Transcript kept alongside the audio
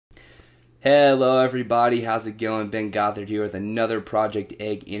Hello everybody, how's it going? Ben Gothard here with another Project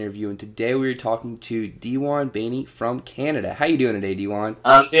Egg interview, and today we're talking to Dewan Bayney from Canada. How you doing today, Dewan?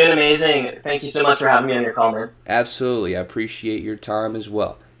 I'm doing amazing. Thank you so much for having me on your call, man. Absolutely, I appreciate your time as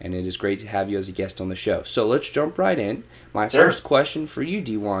well, and it is great to have you as a guest on the show. So let's jump right in. My first question for you,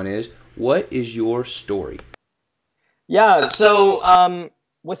 Dewan, is what is your story? Yeah, so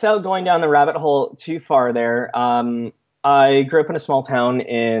without going down the rabbit hole too far there, I grew up in a small town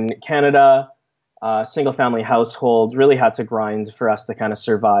in Canada, single family household, really had to grind for us to kind of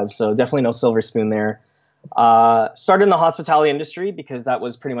survive. So definitely no silver spoon there. Started in the hospitality industry because that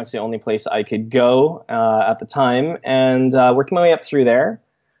was pretty much the only place I could go at the time, and worked my way up through there.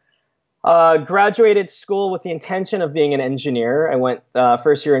 Graduated school with the intention of being an engineer. I went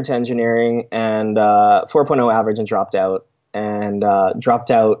first year into engineering and 4.0 average and dropped out. And dropped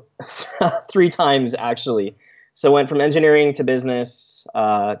out 3 times, actually. So went from engineering to business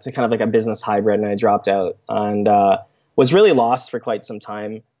to kind of like a business hybrid, and I dropped out and was really lost for quite some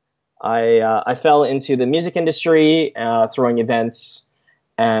time. I fell into the music industry, throwing events,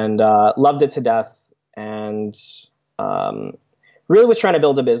 and loved it to death, and really was trying to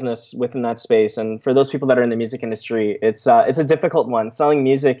build a business within that space. And for those people that are in the music industry, it's a difficult one. Selling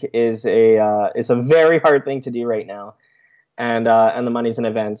music is a very hard thing to do right now, and the money's in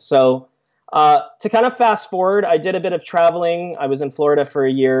events. So to kind of fast forward, I did a bit of traveling. I was in Florida for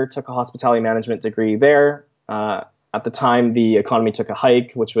a year, took a hospitality management degree there. At the time, the economy took a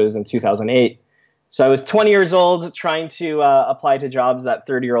hike, which was in 2008. So I was 20 years old trying to apply to jobs that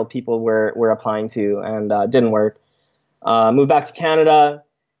 30-year-old people were applying to, and didn't work. Moved back to Canada,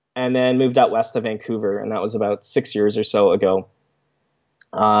 and then moved out west to Vancouver, and that was about 6 years or so ago.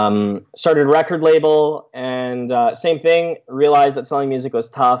 Started a record label, and same thing, realized that selling music was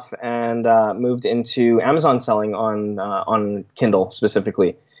tough, and moved into Amazon selling on Kindle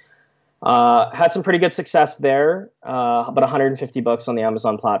specifically. Had some pretty good success there, about 150 books on the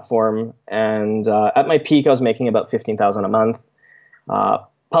Amazon platform, and at my peak I was making about $15,000 a month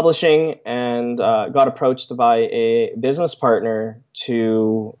publishing, and got approached by a business partner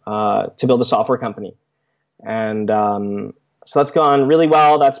to build a software company. And so that's gone really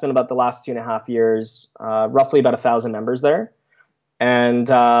well. That's been about the last 2.5 years, roughly about 1,000 members there. And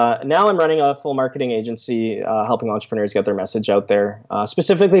now I'm running a full marketing agency, helping entrepreneurs get their message out there,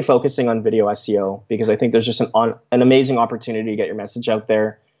 specifically focusing on video SEO, because I think there's just an amazing opportunity to get your message out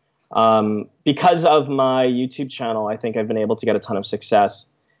there. Because of my YouTube channel, I think I've been able to get a ton of success.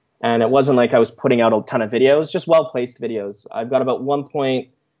 And it wasn't like I was putting out a ton of videos, just well-placed videos. I've got about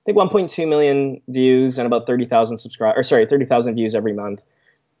 1.2 million views and about 30,000 30,000 views every month.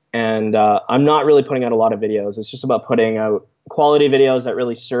 And I'm not really putting out a lot of videos. It's just about putting out quality videos that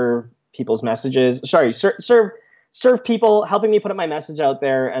really serve people's messages. Serve people, helping me put up my message out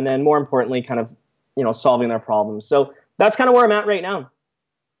there, and then more importantly, kind of, solving their problems. So that's kind of where I'm at right now.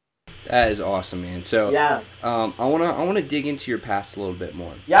 That is awesome, man. So yeah, I wanna dig into your past a little bit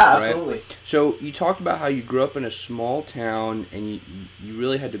more. Yeah, right? Absolutely. So you talked about how you grew up in a small town and you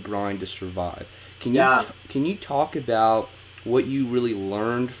really had to grind to survive. Can you talk about what you really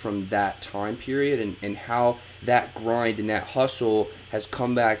learned from that time period, and how that grind and that hustle has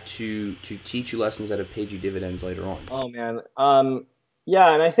come back to teach you lessons that have paid you dividends later on? Oh man.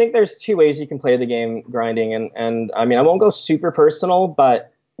 Yeah, and I think there's 2 ways you can play the game grinding, and I mean, I won't go super personal, but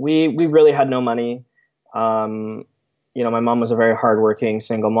we really had no money. My mom was a very hardworking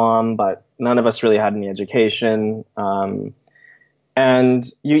single mom, but none of us really had any education. And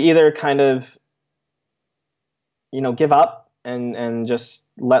you either kind of, give up and just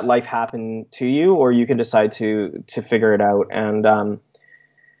let life happen to you, or you can decide to figure it out. And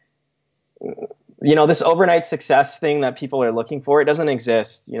this overnight success thing that people are looking for, it doesn't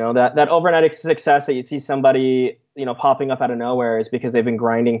exist. That overnight success that you see somebody, popping up out of nowhere is because they've been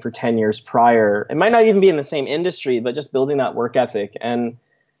grinding for 10 years prior. It might not even be in the same industry, but just building that work ethic. And,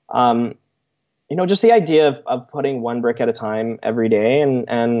 just the idea of putting one brick at a time every day,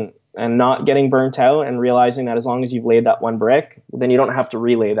 and not getting burnt out, and realizing that as long as you've laid that one brick, then you don't have to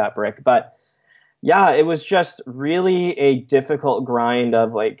relay that brick. But yeah, it was just really a difficult grind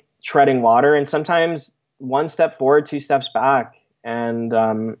of like treading water, and sometimes 1 step forward, 2 steps back, and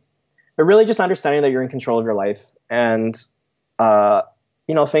but really just understanding that you're in control of your life, and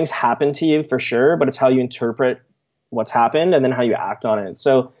things happen to you for sure, but it's how you interpret what's happened and then how you act on it.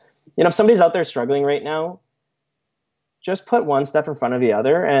 So if somebody's out there struggling right now, just put 1 step in front of the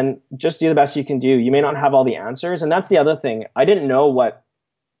other and just do the best you can do. You may not have all the answers, and that's the other thing. I didn't know what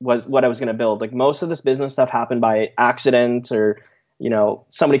I was going to build. Like, most of this business stuff happened by accident, or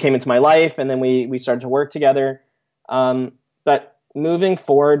somebody came into my life and then we started to work together. But moving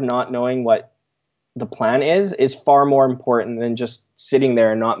forward, not knowing what the plan is far more important than just sitting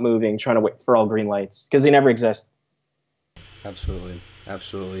there and not moving, trying to wait for all green lights, because they never exist. Absolutely,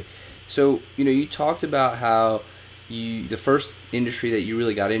 absolutely. So, you talked about how the first industry that you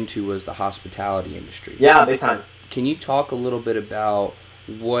really got into was the hospitality industry. Yeah, big time. Can you talk a little bit about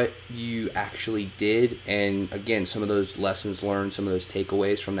what you actually did, and again, some of those lessons learned, some of those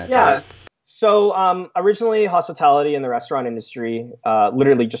takeaways from that time? So originally hospitality in the restaurant industry,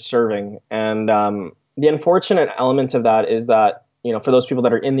 literally just serving. And the unfortunate element of that is that, for those people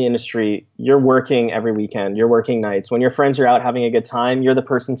that are in the industry, you're working every weekend, you're working nights. When your friends are out having a good time, you're the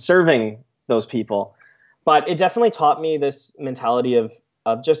person serving those people. But it definitely taught me this mentality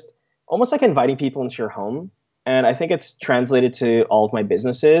of just almost like inviting people into your home. And I think it's translated to all of my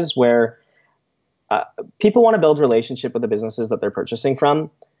businesses where people want to build relationship with the businesses that they're purchasing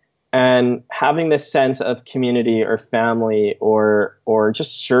from. And having this sense of community or family or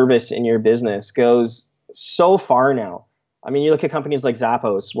just service in your business goes so far now. I mean, you look at companies like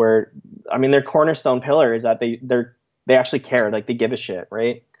Zappos, where their cornerstone pillar is that they actually care, like they give a shit,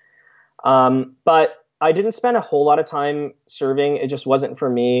 right? But I didn't spend a whole lot of time serving. It just wasn't for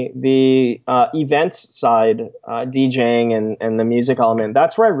me. The events side, DJing and the music element,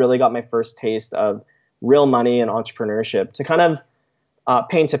 that's where I really got my first taste of real money and entrepreneurship. To kind of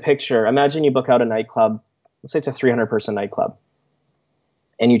paint a picture, imagine you book out a nightclub. Let's say it's a 300-person nightclub,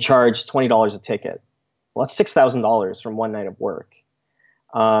 and you charge $20 a ticket. Well, that's $6,000 from one night of work.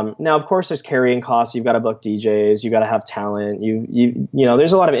 Now, of course, there's carrying costs. You've got to book DJs. You got to have talent.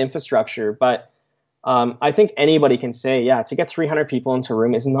 There's a lot of infrastructure. But I think anybody can say, yeah, to get 300 people into a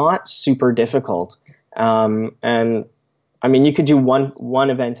room is not super difficult. And I mean, you could do one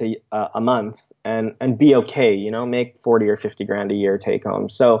event a month and be okay. Make 40 or 50 grand a year take home.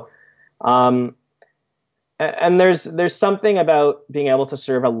 So, and there's something about being able to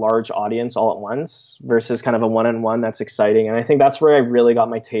serve a large audience all at once versus kind of a one-on-one that's exciting. And I think that's where I really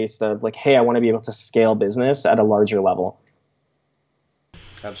got my taste of like, hey, I want to be able to scale business at a larger level.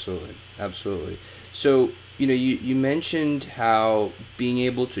 Absolutely. Absolutely. So, you mentioned how being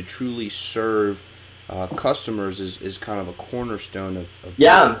able to truly serve customers is kind of a cornerstone of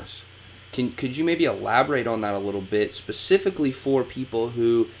business. Could you maybe elaborate on that a little bit, specifically for people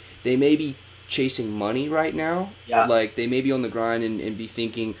who they may be chasing money right now? Yeah. Like they may be on the grind and be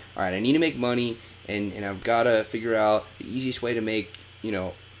thinking, all right, I need to make money and I've got to figure out the easiest way to make,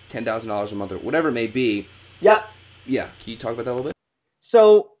 $10,000 a month or whatever it may be. Yeah. Yeah. Can you talk about that a little bit?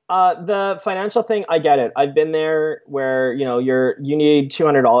 So the financial thing, I get it. I've been there where, you need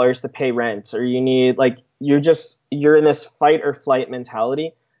 $200 to pay rent, or you need you're in this fight or flight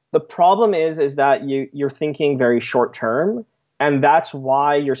mentality. The problem is that you're thinking very short term. And that's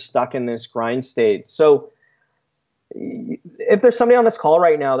why you're stuck in this grind state. So if there's somebody on this call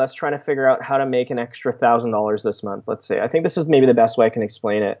right now that's trying to figure out how to make an extra $1,000 this month, let's say, I think this is maybe the best way I can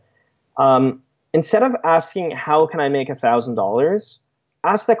explain it. Instead of asking, how can I make $1,000?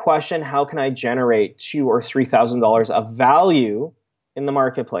 Ask the question, how can I generate $2,000 or $3,000 of value in the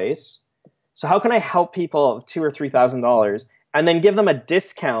marketplace? So how can I help people $2,000 or $3,000 and then give them a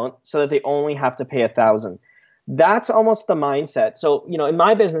discount so that they only have to pay $1,000? That's almost the mindset. So, in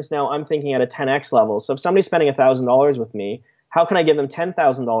my business now, I'm thinking at a 10x level. So if somebody's spending $1,000 with me, how can I give them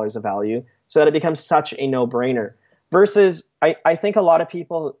 $10,000 of value so that it becomes such a no-brainer? Versus, I think a lot of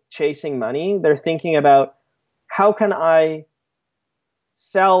people chasing money, they're thinking about, how can I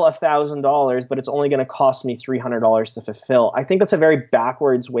sell $1,000, but it's only going to cost me $300 to fulfill? I think that's a very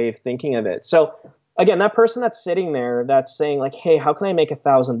backwards way of thinking of it. So again, that person that's sitting there that's saying like, hey, how can I make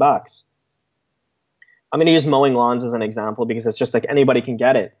 $1,000? I'm going to use mowing lawns as an example because it's just like anybody can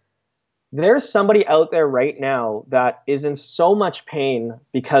get it. There's somebody out there right now that is in so much pain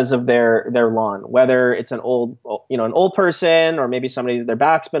because of their lawn, whether it's an old person, or maybe somebody, their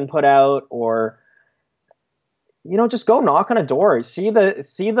back's been put out, or, just go knock on a door, see the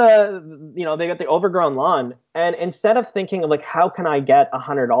they got the overgrown lawn. And instead of thinking of like, how can I get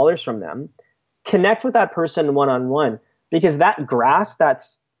 $100 from them, connect with that person one-on-one, because that grass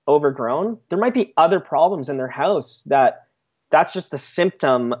that's overgrown, there might be other problems in their house that's just the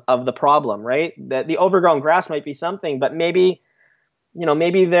symptom of the problem, right? That the overgrown grass might be something, but maybe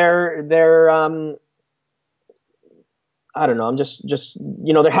they're I don't know, I'm just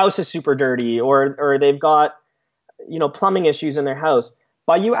their house is super dirty, or they've got plumbing issues in their house.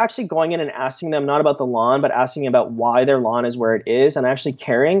 By you actually going in and asking them not about the lawn, but asking about why their lawn is where it is and actually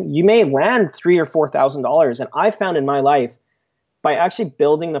caring, you may land $3,000 or $4,000. And I found in my life, by actually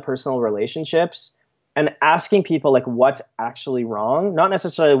building the personal relationships and asking people like what's actually wrong, not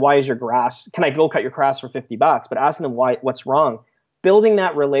necessarily why is your grass, can I go cut your grass for $50, but asking them what's wrong. building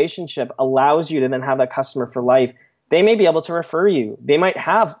that relationship allows you to then have that customer for life. They may be able to refer you. They might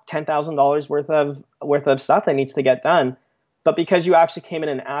have $10,000 worth of stuff that needs to get done, but because you actually came in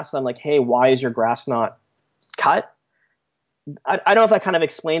and asked them, like, hey, why is your grass not cut? I don't know if that kind of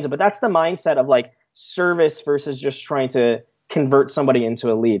explains it, but that's the mindset of like service versus just trying to convert somebody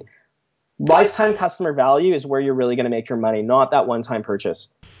into a lead. Lifetime customer value is where you're really going to make your money, not that one-time purchase.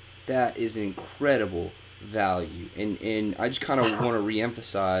 That is an incredible value. And I just kind of want to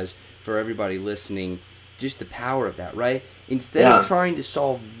reemphasize for everybody listening just the power of that, right? Instead of trying to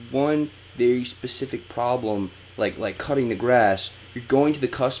solve one very specific problem, like cutting the grass, you're going to the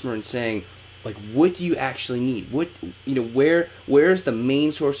customer and saying, like, what do you actually need? What, where's the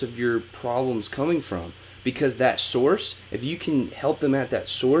main source of your problems coming from? Because that source, if you can help them at that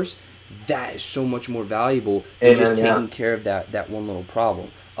source, that is so much more valuable than just taking care of that one little problem.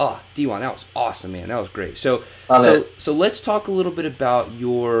 Oh, Dewan, that was awesome, man. That was great. So let's talk a little bit about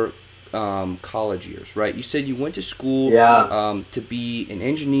your college years, right? You said you went to school to be an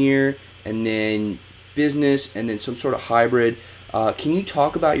engineer, and then business, and then some sort of hybrid. Can you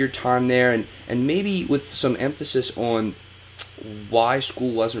talk about your time there, and maybe with some emphasis on why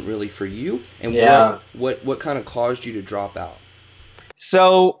school wasn't really for you, and what kind of caused you to drop out?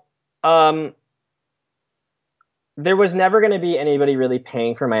 So there was never going to be anybody really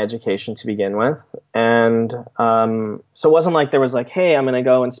paying for my education to begin with. And so it wasn't like there was like, hey, I'm going to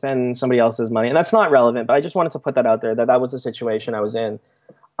go and spend somebody else's money. And that's not relevant, but I just wanted to put that out there, that was the situation I was in.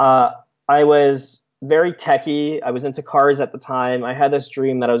 I was very techie. I was into cars at the time. I had this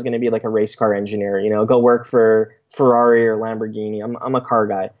dream that I was going to be like a race car engineer, go work for Ferrari or Lamborghini. I'm a car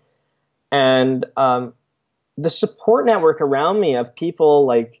guy. And the support network around me of people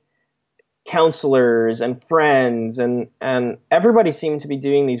like counselors and friends and everybody seemed to be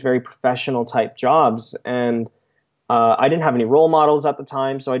doing these very professional type jobs. And I didn't have any role models at the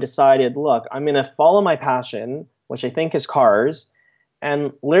time. So I decided, look, I'm going to follow my passion, which I think is cars.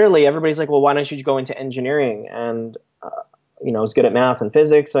 And literally everybody's like, well, why don't you go into engineering? And, I was good at math and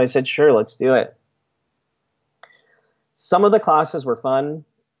physics. So I said, sure, let's do it. Some of the classes were fun.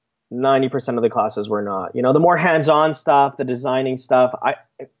 90% of the classes were not. The more hands-on stuff, the designing stuff,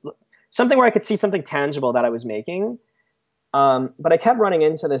 something where I could see something tangible that I was making. But I kept running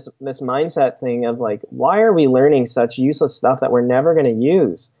into this mindset thing of like, why are we learning such useless stuff that we're never going to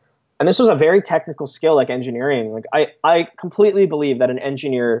use? And this was a very technical skill like engineering. Like I completely believe that an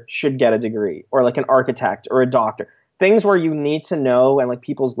engineer should get a degree, or like an architect or a doctor, things where you need to know and like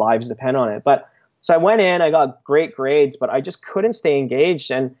people's lives depend on it. But so I went in, I got great grades, but I just couldn't stay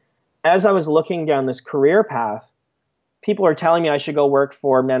engaged. And as I was looking down this career path, people are telling me I should go work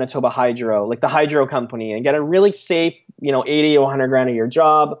for Manitoba Hydro, like the hydro company, and get a really safe, 80 or 100 grand a year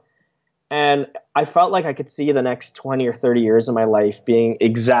job. And I felt like I could see the next 20 or 30 years of my life being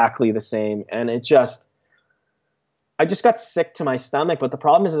exactly the same. And I just got sick to my stomach. But the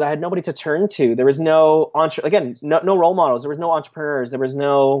problem is I had nobody to turn to. There was no role models. There was no entrepreneurs. There was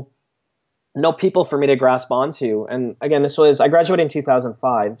no people for me to grasp onto. And again, I graduated in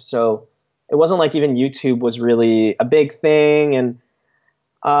 2005. So it wasn't like even YouTube was really a big thing. And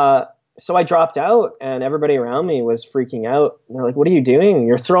so I dropped out, and everybody around me was freaking out. They're like, what are you doing?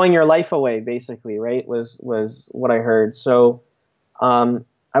 You're throwing your life away, basically, right? Was what I heard. So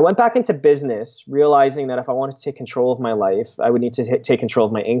I went back into business, realizing that if I wanted to take control of my life, I would need to take control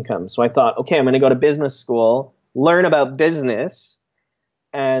of my income. So I thought, okay, I'm going to go to business school, learn about business,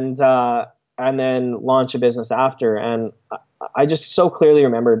 and then launch a business after. And I just so clearly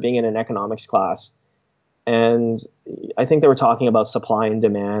remember being in an economics class, and I think they were talking about supply and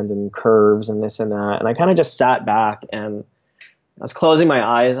demand and curves and this and that. And I kind of just sat back and I was closing my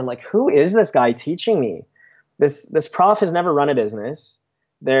eyes. I'm like, who is this guy teaching me? This prof has never run a business.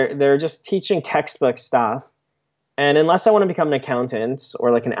 They're just teaching textbook stuff. And unless I want to become an accountant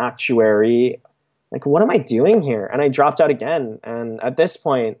or like an actuary, like, what am I doing here? And I dropped out again. And at this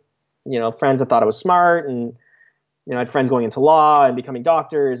point, friends had thought I was smart, and I had friends going into law and becoming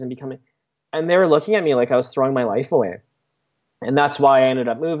doctors and they were looking at me like I was throwing my life away. And that's why I ended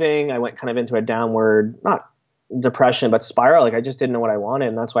up moving. I went kind of into a downward, not depression, but spiral. Like I just didn't know what I wanted,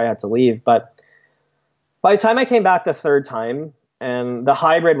 and that's why I had to leave. But by the time I came back the third time, and the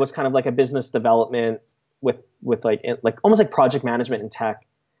hybrid was kind of like a business development with like almost like project management in tech,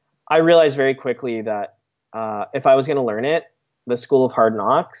 I realized very quickly that if I was going to learn it, the school of hard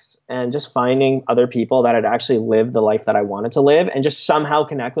knocks, and just finding other people that had actually lived the life that I wanted to live and just somehow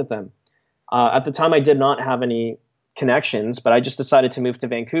connect with them. At the time, I did not have any connections, but I just decided to move to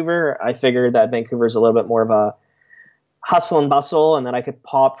Vancouver. I figured that Vancouver is a little bit more of a hustle and bustle, and that I could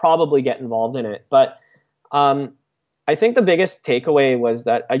probably get involved in it. But I think the biggest takeaway was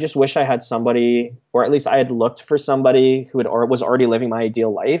that I just wish I had somebody, or at least I had looked for somebody who had or was already living my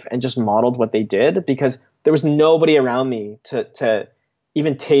ideal life and just modeled what they did, because there was nobody around me to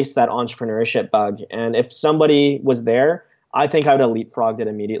even taste that entrepreneurship bug. And if somebody was there, I think I would have leapfrogged it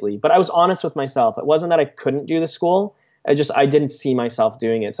immediately. But I was honest with myself. It wasn't that I couldn't do the school. I didn't see myself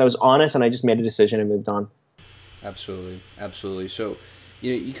doing it. So I was honest and I just made a decision and moved on. Absolutely, absolutely. So,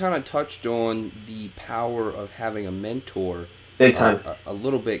 you kind of touched on the power of having a mentor Big time. A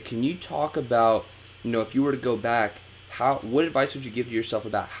little bit. Can you talk about, if you were to go back, what advice would you give to yourself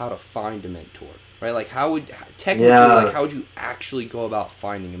about how to find a mentor? Right? Like how would you actually go about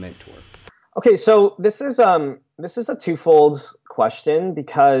finding a mentor? Okay, so this is a twofold question,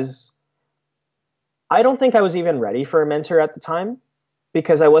 because I don't think I was even ready for a mentor at the time,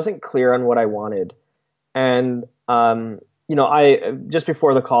 because I wasn't clear on what I wanted. And I just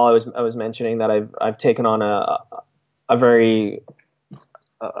before the call, I was mentioning that I've taken on a very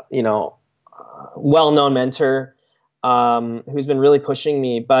well-known mentor who's been really pushing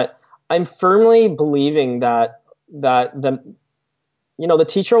me. But I'm firmly believing that the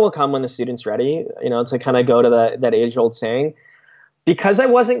teacher will come when the student's ready. To kind of go to that age-old saying. Because I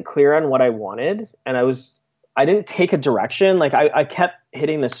wasn't clear on what I wanted, and I didn't take a direction. Like I kept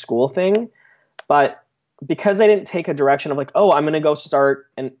hitting the school thing, but because I didn't take a direction of like, oh, I'm going to go start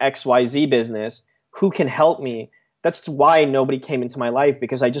an XYZ business, who can help me? That's why nobody came into my life,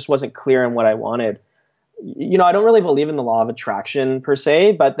 because I just wasn't clear on what I wanted. I don't really believe in the law of attraction per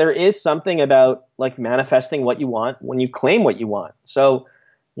se, but there is something about like manifesting what you want when you claim what you want. So,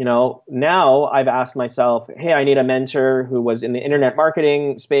 now I've asked myself, hey, I need a mentor who was in the internet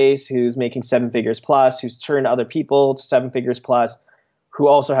marketing space, who's making 7 figures plus, who's turned other people to 7 figures plus, who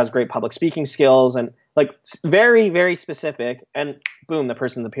also has great public speaking skills, and like very, very specific, and boom, the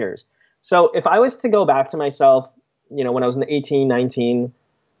person appears. So if I was to go back to myself, when I was in 18, 19,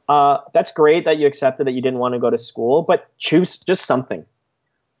 that's great that you accepted that you didn't want to go to school, but choose just something.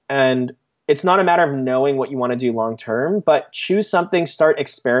 And it's not a matter of knowing what you want to do long term, but choose something, start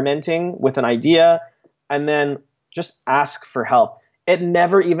experimenting with an idea, and then just ask for help. It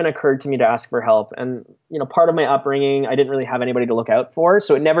never even occurred to me to ask for help. And, part of my upbringing, I didn't really have anybody to look out for.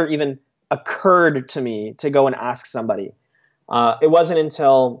 So it never even occurred to me to go and ask somebody. It wasn't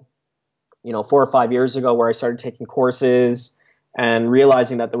until, 4 or 5 years ago where I started taking courses and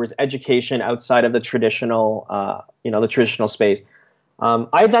realizing that there was education outside of the traditional, the traditional space.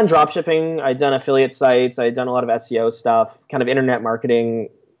 I had done dropshipping, I'd done affiliate sites, I'd done a lot of SEO stuff, kind of internet marketing,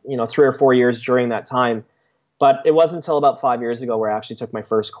 3 or 4 years during that time. But it wasn't until about 5 years ago where I actually took my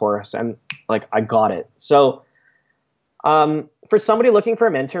first course and like I got it. So for somebody looking for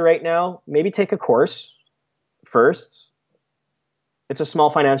a mentor right now, maybe take a course first. It's a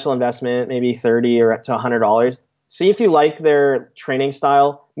small financial investment, maybe $30 or to $100. See if you like their training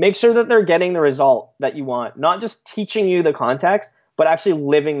style. Make sure that they're getting the result that you want, not just teaching you the context, but actually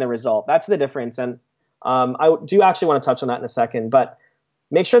living the result. That's the difference. And I do actually want to touch on that in a second, but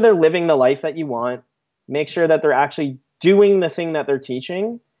make sure they're living the life that you want. Make sure that they're actually doing the thing that they're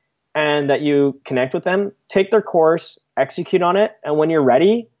teaching and that you connect with them. Take their course, execute on it, and when you're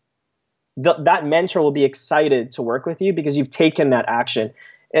ready, that mentor will be excited to work with you because you've taken that action.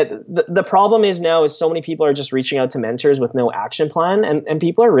 The problem is now is so many people are just reaching out to mentors with no action plan, and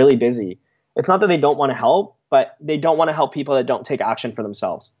people are really busy. It's not that they don't want to help, but they don't want to help people that don't take action for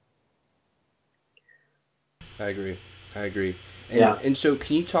themselves. I agree. Yeah. And so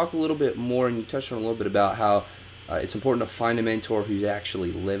can you talk a little bit more, and you touched on a little bit about how it's important to find a mentor who's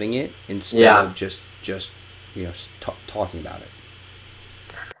actually living it instead of just talking about it.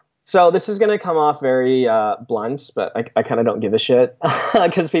 So this is going to come off very blunt, but I kind of don't give a shit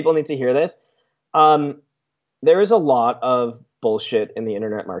because people need to hear this. There is a lot of bullshit in the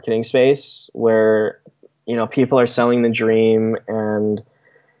internet marketing space where, people are selling the dream and,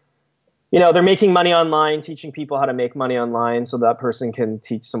 they're making money online, teaching people how to make money online so that person can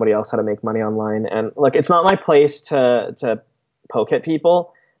teach somebody else how to make money online. And look, it's not my place to poke at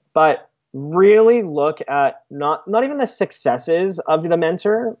people, but really look at not even the successes of the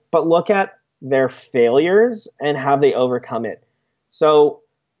mentor, but look at their failures and how they overcome it. So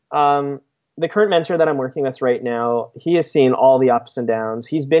the current mentor that I'm working with right now, he has seen all the ups and downs.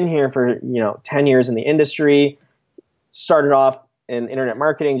 He's been here for 10 years in the industry, started off in internet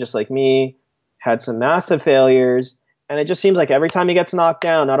marketing just like me, had some massive failures, and it just seems like every time he gets knocked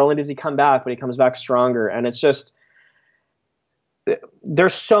down, not only does he come back, but he comes back stronger. And it's just,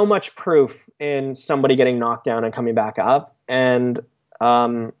 there's so much proof in somebody getting knocked down and coming back up. And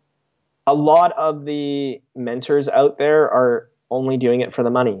a lot of the mentors out there are only doing it for the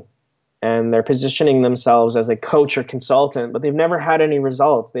money. and they're positioning themselves as a coach or consultant, but they've never had any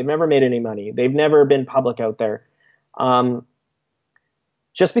results. They've never made any money. They've never been public out there.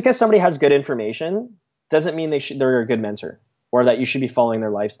 Just because somebody has good information doesn't mean they're a good mentor or that you should be following their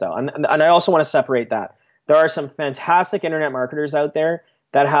lifestyle. And I also want to separate that. There are some fantastic internet marketers out there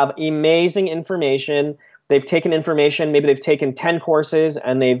that have amazing information. They've taken information, maybe they've taken 10 courses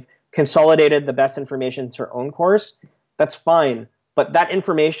and they've consolidated the best information to their own course. That's fine. But that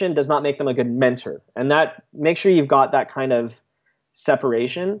information does not make them a good mentor. And that, make sure you've got that kind of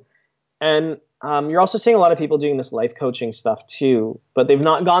separation. And you're also seeing a lot of people doing this life coaching stuff too, but they've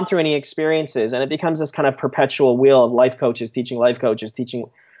not gone through any experiences, and it becomes this kind of perpetual wheel of life coaches teaching life coaches teaching.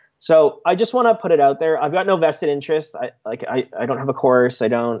 So I just want to put it out there. I've got no vested interest. I don't have a course. I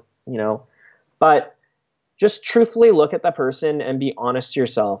don't, but just truthfully look at that person and be honest to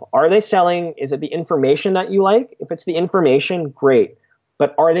yourself. Are they selling? Is it the information that you like? If it's the information, great.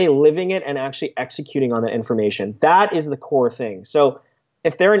 But are they living it and actually executing on the information? That is the core thing. So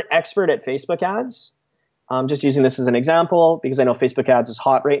if they're an expert at Facebook ads, I'm just using this as an example because I know Facebook ads is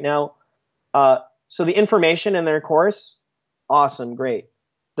hot right now. So the information in their course, awesome, great.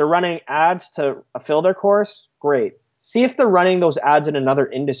 They're running ads to fill their course, great. See if they're running those ads in another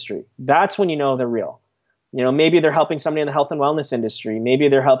industry. That's when you know they're real. Maybe they're helping somebody in the health and wellness industry. Maybe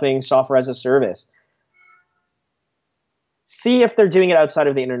they're helping software as a service. See if they're doing it outside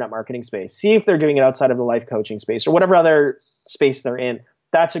of the internet marketing space. See if they're doing it outside of the life coaching space or whatever other space they're in.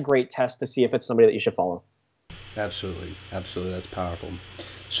 That's a great test to see if it's somebody that you should follow. Absolutely. That's powerful.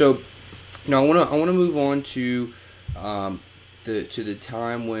 So, I want to move on to the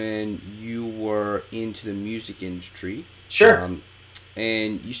time when you were into the music industry. Sure.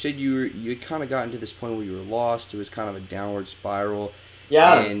 And you said you kind of got into this point where you were lost. It was kind of a downward spiral.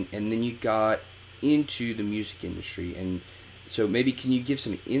 Yeah. And then you got into the music industry. And so maybe can you give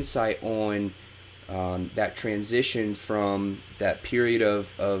some insight on that transition from that period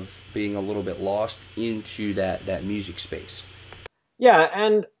of being a little bit lost into that music space? Yeah,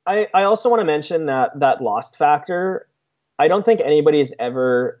 and I also want to mention that lost factor. I don't think anybody's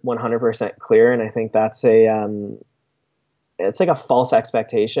ever 100% clear, and I think that's it's like a false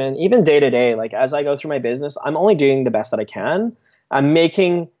expectation. Even day to day, like as I go through my business, I'm only doing the best that I can. I'm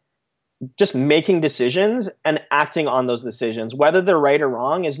making decisions and acting on those decisions. Whether they're right or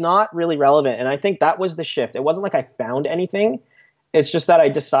wrong is not really relevant. And I think that was the shift. It wasn't like I found anything. It's just that I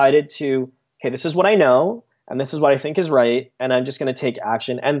decided to, okay, this is what I know, and this is what I think is right, and I'm just going to take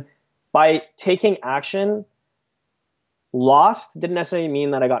action. And by taking action, lost didn't necessarily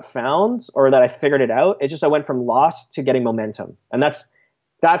mean that I got found or that I figured it out. It's just I went from lost to getting momentum. And that's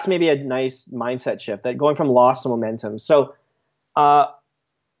maybe a nice mindset shift, that going from lost to momentum. So I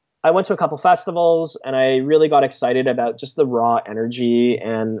went to a couple festivals and I really got excited about just the raw energy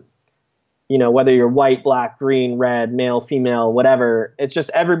and, whether you're white, black, green, red, male, female, whatever, it's just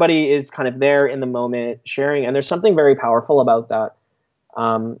everybody is kind of there in the moment sharing. And there's something very powerful about that.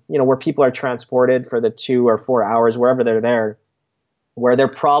 Where people are transported for the 2 or 4 hours, wherever they're there, where their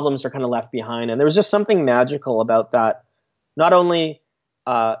problems are kind of left behind. And there was just something magical about that, not only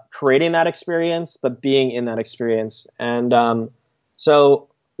creating that experience, but being in that experience. And so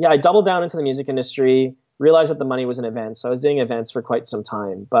I doubled down into the music industry, realized that the money was in events. So I was doing events for quite some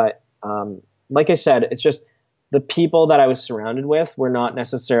time. But like I said, it's just the people that I was surrounded with were not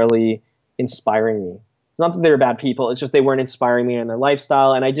necessarily inspiring me. It's not that they were bad people. It's just they weren't inspiring me in their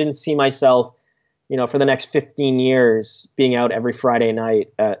lifestyle. And I didn't see myself, for the next 15 years being out every Friday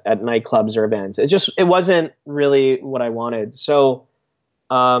night at nightclubs or events. It wasn't really what I wanted. So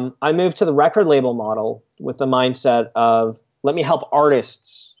I moved to the record label model with the mindset of, let me help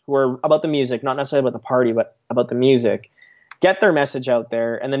artists who are about the music, not necessarily about the party, but about the music, get their message out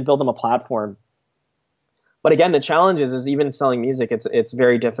there and then build them a platform. But again, the challenge is even selling music, it's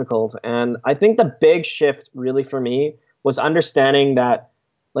very difficult. And I think the big shift really for me was understanding that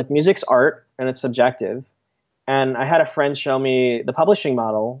like music's art and it's subjective. And I had a friend show me the publishing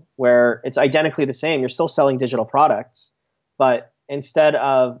model where it's identically the same. You're still selling digital products, but instead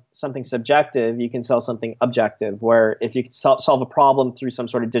of something subjective, you can sell something objective, where if you can solve a problem through some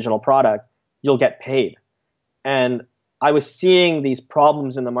sort of digital product, you'll get paid. And I was seeing these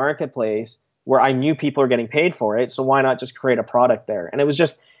problems in the marketplace where I knew people are getting paid for it. So why not just create a product there? And it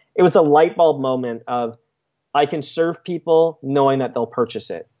was a light bulb moment of, I can serve people knowing that they'll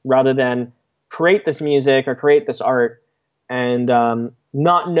purchase it, rather than create this music or create this art and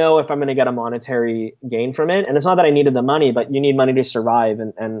not know if I'm going to get a monetary gain from it. And it's not that I needed the money, but you need money to survive.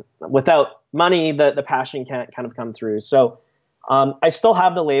 And without money, the passion can't kind of come through. So I still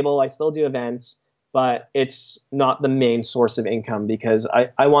have the label. I still do events. but it's not the main source of income because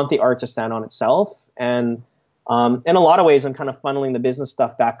I want the art to stand on itself. And in a lot of ways, I'm kind of funneling the business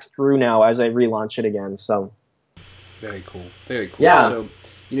stuff back through now as I relaunch it again. So very cool. Very cool. Yeah. So,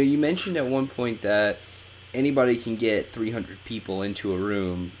 you mentioned at one point that anybody can get 300 people into a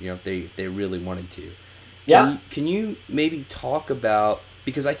room, if they really wanted to. Can you maybe talk about,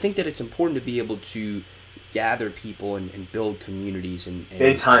 because I think that it's important to be able to gather people and build communities and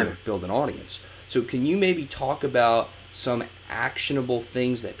Big time. Build an audience. So can you maybe talk about some actionable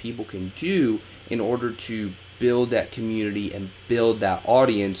things that people can do in order to build that community and build that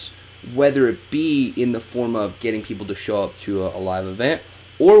audience, whether it be in the form of getting people to show up to a live event,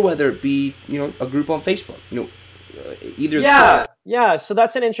 or whether it be, a group on Facebook, either. Yeah. So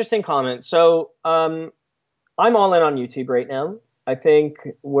that's an interesting comment. So I'm all in on YouTube right now. I think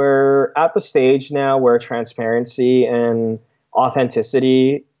we're at the stage now where transparency and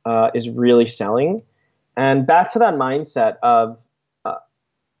authenticity is really selling. And back to that mindset of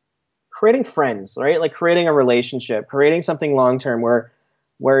creating friends, right? Like creating a relationship, creating something long-term where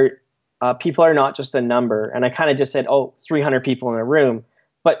people are not just a number. And I kind of just said, 300 people in a room.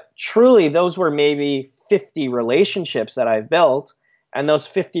 But truly, those were maybe 50 relationships that I've built. And those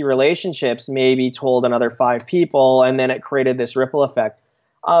 50 relationships maybe told another 5 people, and then it created this ripple effect.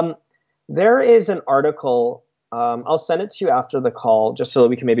 There is an article, I'll send it to you after the call, just so that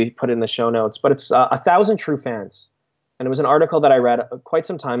we can maybe put it in the show notes, but it's 1,000 True Fans. And it was an article that I read quite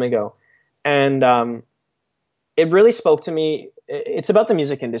some time ago. And it really spoke to me. It's about the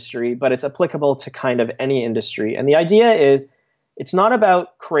music industry, but it's applicable to kind of any industry. And the idea is, it's not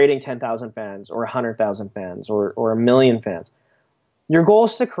about creating 10,000 fans or 100,000 fans or 1 million fans. Your goal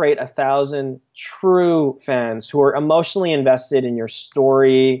is to create 1,000 true fans who are emotionally invested in your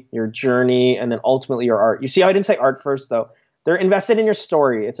story, your journey, and then ultimately your art. You see how I didn't say art first, though? They're invested in your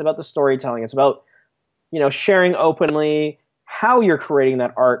story. It's about the storytelling. It's about, sharing openly how you're creating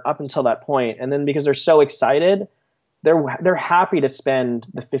that art up until that point. And then because they're so excited, they're happy to spend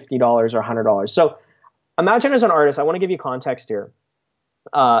the $50 or $100. So imagine as an artist, I want to give you context here.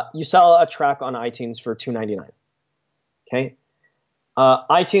 You sell a track on iTunes for $2.99. Okay.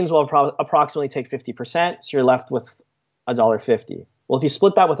 iTunes will approximately take 50%, so you're left with $1.50. Well, if you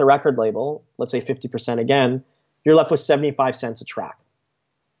split that with a record label, let's say 50% again, you're left with 75 cents a track.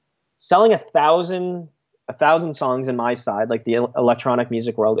 Selling 1,000 songs in my side, like the electronic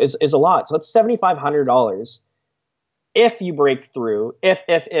music world, is a lot. So that's $7,500 if you break through, if,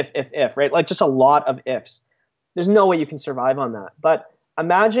 right? Like just a lot of ifs. There's no way you can survive on that. But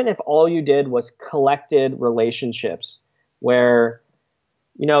imagine if all you did was collected relationships where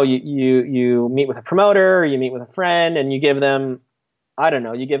you meet with a promoter, or you meet with a friend, and you give them,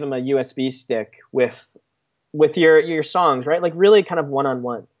 you give them a USB stick with your songs, right? Like really kind of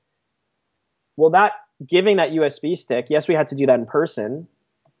one-on-one. Well, giving that USB stick, yes, we had to do that in person,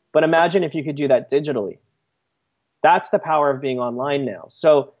 but imagine if you could do that digitally. That's the power of being online now.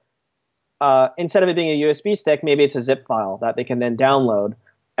 So instead of it being a USB stick, maybe it's a zip file that they can then download,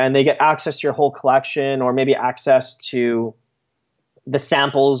 and they get access to your whole collection, or maybe access to the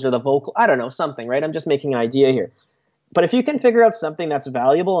samples or the vocal, I don't know, something, right? I'm just making an idea here. But if you can figure out something that's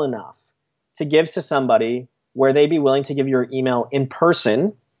valuable enough to give to somebody where they'd be willing to give your email in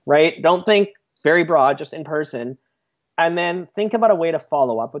person, right? Don't think very broad, just in person. And then think about a way to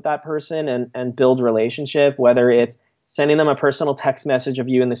follow up with that person and build a relationship, whether it's sending them a personal text message of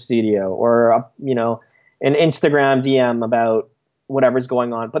you in the studio, or, an Instagram DM about whatever's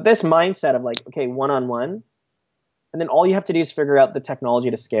going on. But this mindset of like, okay, one-on-one, and then all you have to do is figure out the technology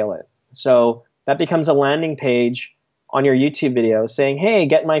to scale it. So that becomes a landing page on your YouTube video saying, hey,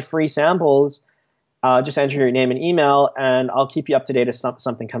 get my free samples. Just enter your name and email, and I'll keep you up to date if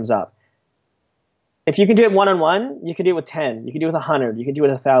something comes up. If you can do it one-on-one, you can do it with 10. You can do it with 100. You can do it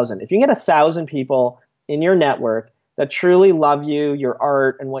with 1,000. If you can get 1,000 people in your network that truly love you, your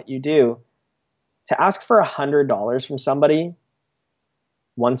art, and what you do, to ask for $100 from somebody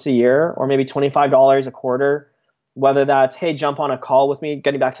once a year, or maybe $25 a quarter, whether that's, hey, jump on a call with me,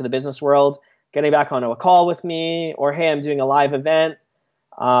 getting back to the business world, getting back onto a call with me, or hey, I'm doing a live event.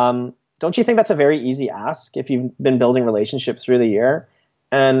 Don't you think that's a very easy ask if you've been building relationships through the year?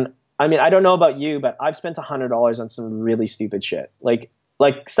 And I mean, I don't know about you, but I've spent $100 on some really stupid shit, like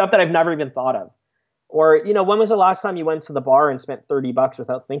stuff that I've never even thought of. Or, when was the last time you went to the bar and spent $30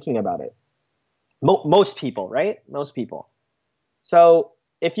 without thinking about it? Most people, right? Most people. So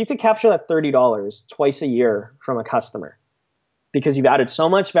if you could capture that $30 twice a year from a customer, because you've added so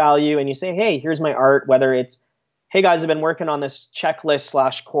much value, and you say, hey, here's my art, whether it's, hey guys, I've been working on this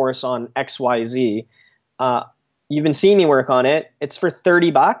checklist / course on XYZ. You've been seeing me work on it. It's for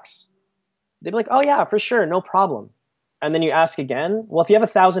 $30. They'd be like, oh yeah, for sure, no problem. And then you ask again, well, if you have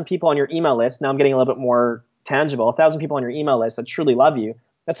 1,000 people on your email list, now I'm getting a little bit more tangible, 1,000 people on your email list that truly love you,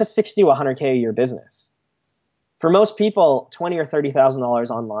 that's a 60 to 100K a year business. For most people, $20,000 or $30,000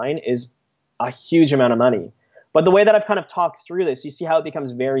 online is a huge amount of money. But the way that I've kind of talked through this, you see how it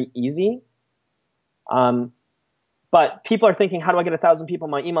becomes very easy. But people are thinking, how do I get 1,000 people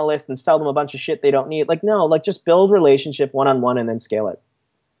on my email list and sell them a bunch of shit they don't need? Like, no, like just build relationship one-on-one and then scale it.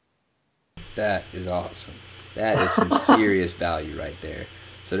 That is awesome. That is some serious value right there.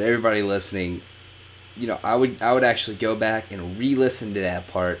 So to everybody listening, I would actually go back and re-listen to that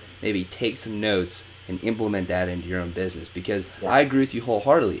part, maybe take some notes and implement that into your own business, because I agree with you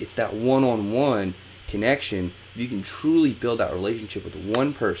wholeheartedly. It's that one-on-one connection. You can truly build that relationship with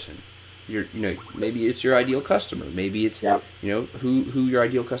one person. Maybe it's your ideal customer. Maybe it's who your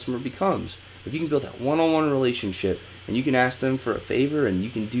ideal customer becomes. If you can build that one-on-one relationship, and you can ask them for a favor, and you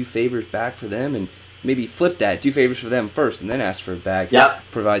can do favors back for them, and maybe flip that, do favors for them first, and then ask for it back.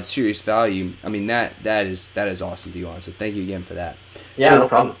 Provide serious value. I mean, that is awesome, Dewan. So thank you again for that. Yeah, no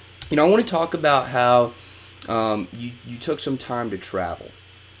problem. I want to talk about how you took some time to travel.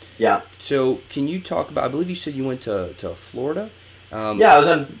 Yeah. So can you talk about? I believe you said you went to Florida. I was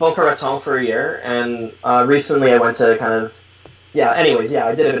in Boca Raton for a year, and recently I went to I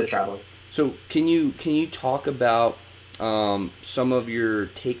did a bit of traveling. So can you talk about some of your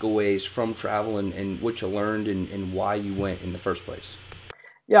takeaways from travel and what you learned and why you went in the first place?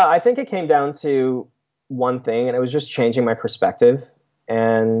 Yeah, I think it came down to one thing, and it was just changing my perspective.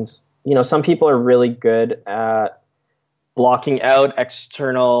 And, some people are really good at blocking out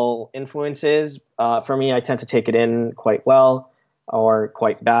external influences. For me, I tend to take it in quite well or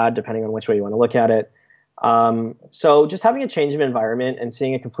quite bad, depending on which way you want to look at it. So just having a change of environment and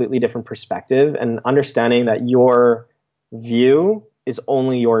seeing a completely different perspective and understanding that your view is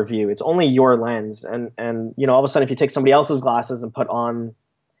only your view. It's only your lens. And all of a sudden, if you take somebody else's glasses and put on,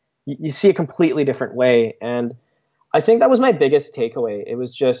 you see a completely different way. And I think that was my biggest takeaway. It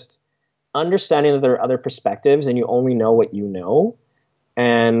was just understanding that there are other perspectives and you only know what you know,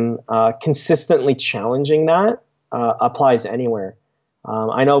 and consistently challenging that applies anywhere.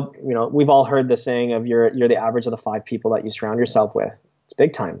 I know, we've all heard the saying of you're the average of the 5 people that you surround yourself with. It's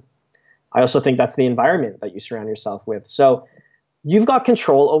big time. I also think that's the environment that you surround yourself with. So you've got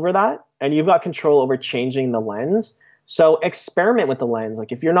control over that, and you've got control over changing the lens. So experiment with the lens.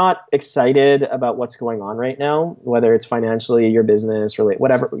 Like if you're not excited about what's going on right now, whether it's financially, your business, or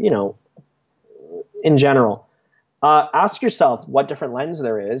whatever, in general, ask yourself what different lens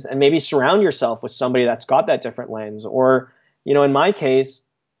there is, and maybe surround yourself with somebody that's got that different lens. Or, in my case,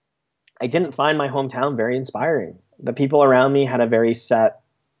 I didn't find my hometown very inspiring. The people around me had a very set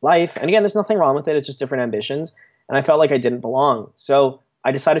life. And again, there's nothing wrong with it. It's just different ambitions. And I felt like I didn't belong. So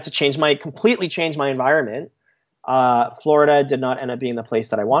I decided to completely change my environment. Florida did not end up being the place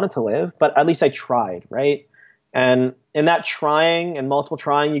that I wanted to live, but at least I tried, right? And in that trying and multiple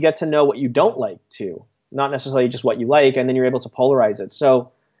trying, you get to know what you don't like too, not necessarily just what you like, and then you're able to polarize it.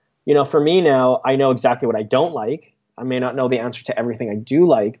 So, for me now, I know exactly what I don't like. I may not know the answer to everything I do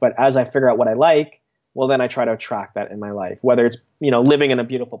like, but as I figure out what I like, well, then I try to attract that in my life, whether it's, living in a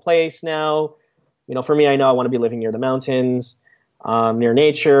beautiful place now. For me, I know I want to be living near the mountains, near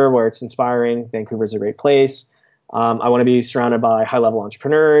nature, where it's inspiring. Vancouver's a great place. I want to be surrounded by high-level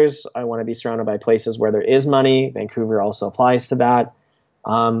entrepreneurs. I want to be surrounded by places where there is money. Vancouver also applies to that.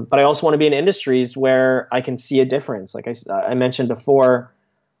 But I also want to be in industries where I can see a difference. Like I mentioned before,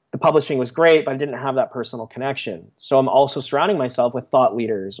 the publishing was great, but I didn't have that personal connection. So I'm also surrounding myself with thought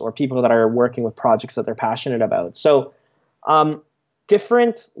leaders or people that are working with projects that they're passionate about. So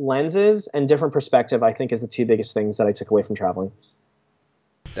different lenses and different perspective, I think, is the 2 biggest things that I took away from traveling.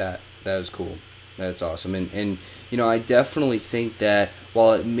 That is cool. That's awesome. And I definitely think that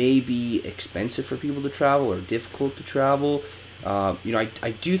while it may be expensive for people to travel or difficult to travel,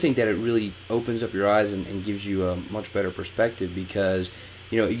 I do think that it really opens up your eyes and gives you a much better perspective, because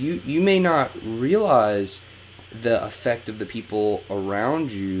you may not realize the effect of the people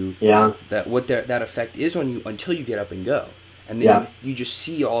around you, that what that effect is on you until you get up and go. And then you just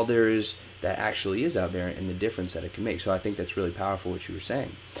see all there is that actually is out there and the difference that it can make. So I think that's really powerful what you were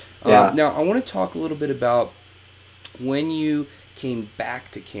saying. Now, I want to talk a little bit about when you came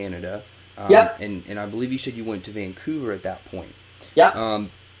back to Canada. And I believe you said you went to Vancouver at that point.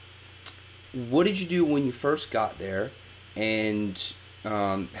 What did you do when you first got there? And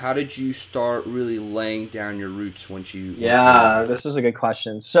how did you start really laying down your roots once you... This is a good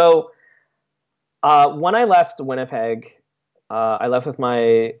question. So when I left Winnipeg, I left with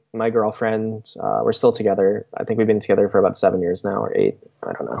my girlfriend. We're still together. I think we've been together for about 7 years now, or 8.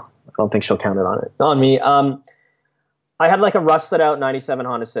 I don't know. I don't think she'll count it on me. I had like a rusted out 97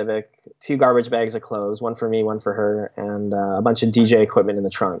 Honda Civic, 2 garbage bags of clothes, one for me, one for her, and a bunch of DJ equipment in the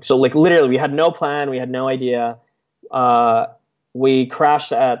trunk. So like literally we had no plan. We had no idea. We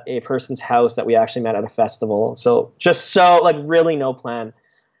crashed at a person's house that we actually met at a festival. So just so like really no plan.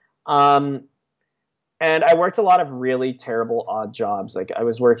 And I worked a lot of really terrible odd jobs. Like I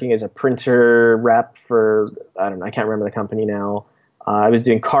was working as a printer rep for, I don't know, I can't remember the company now. I was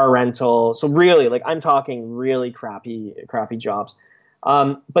doing car rental. So really, like I'm talking really crappy jobs.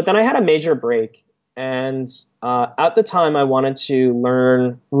 But then I had a major break. And at the time I wanted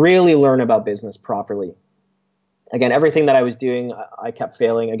to really learn about business properly. Again, everything that I was doing, I kept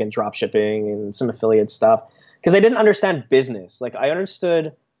failing. Again, drop shipping and some affiliate stuff. Because I didn't understand business. Like I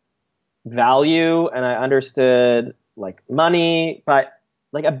understood value and I understood like money, but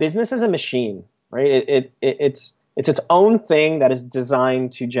like a business is a machine, right? It's its own thing that is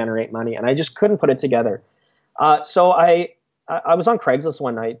designed to generate money, and I just couldn't put it together. So I was on Craigslist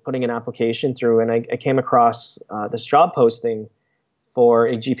one night putting an application through, and I came across this job posting for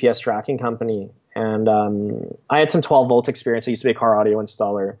a GPS tracking company, and I had some 12-volt experience. I used to be a car audio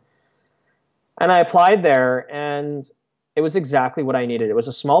installer, and I applied there, and it was exactly what I needed. It was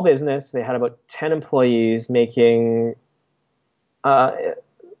a small business. They had about 10 employees making,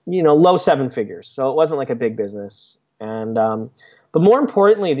 low 7 figures. So it wasn't like a big business. And, but more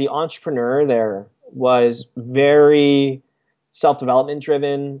importantly, the entrepreneur there was very self-development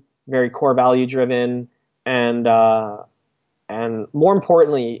driven, very core value driven. And more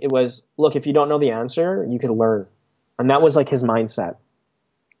importantly, it was, look, if you don't know the answer, you could learn. And that was like his mindset.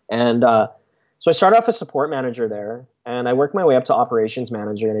 And, so I started off as support manager there, and I worked my way up to operations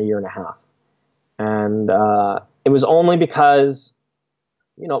manager in a year and a half. And it was only because,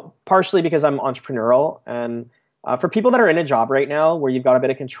 partially because I'm entrepreneurial. And for people that are in a job right now where you've got a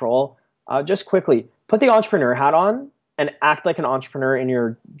bit of control, just quickly put the entrepreneur hat on and act like an entrepreneur in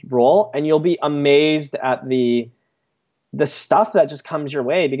your role, and you'll be amazed at the stuff that just comes your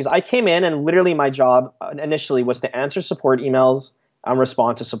way. Because I came in and literally my job initially was to answer support emails and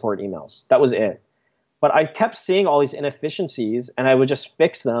respond to support emails. That was it. But I kept seeing all these inefficiencies, and I would just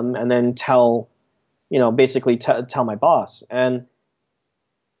fix them and then tell my boss. And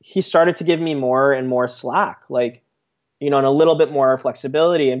he started to give me more and more slack, and a little bit more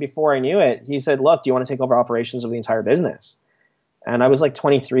flexibility. And before I knew it, he said, look, do you want to take over operations of the entire business? And I was like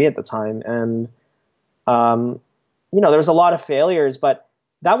 23 at the time. And, there was a lot of failures, but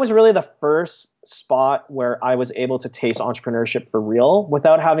that was really the first spot where I was able to taste entrepreneurship for real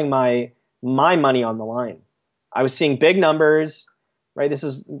without having my money on the line. I was seeing big numbers, right? This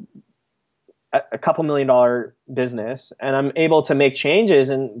is a couple $1 million business, and I'm able to make changes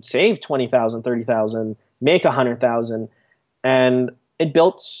and save 20,000, 30,000, make 100,000. And it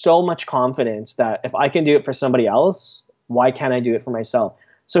built so much confidence that if I can do it for somebody else, why can't I do it for myself?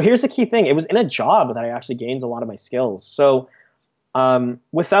 So here's the key thing. It was in a job that I actually gained a lot of my skills. So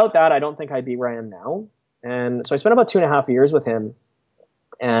without that, I don't think I'd be where I am now. And so I spent about 2.5 years with him.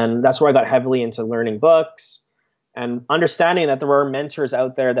 And that's where I got heavily into learning books and understanding that there were mentors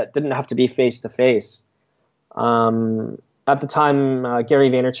out there that didn't have to be face to face. At the time, Gary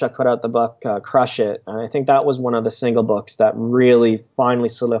Vaynerchuk put out the book, Crush It. And I think that was one of the single books that really finally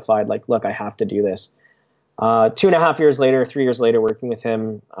solidified, like, look, I have to do this. 2.5 years later, 3 years later, working with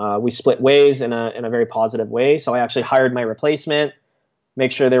him, we split ways in a very positive way. So I actually hired my replacement,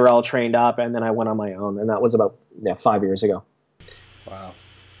 make sure they were all trained up, and then I went on my own. And that was about 5 years ago. Wow.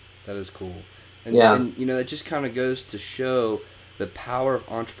 That is cool. And that just kind of goes to show the power of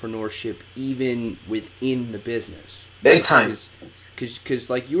entrepreneurship even within the business. Big time. Because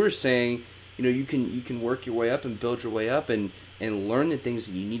like you were saying, you can work your way up and build your way up and learn the things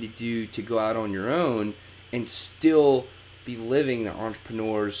that you need to do to go out on your own and still be living the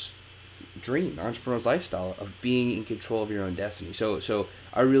entrepreneur's dream, the entrepreneur's lifestyle of being in control of your own destiny. So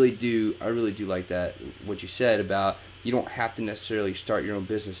I really do like that, what you said about you don't have to necessarily start your own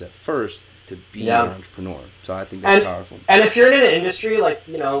business at first to be an entrepreneur. So I think that's powerful. And if you're in an industry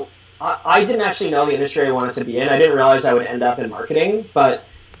I didn't actually know the industry I wanted to be in. I didn't realize I would end up in marketing. But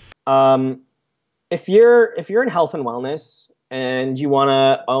if you're in health and wellness and you want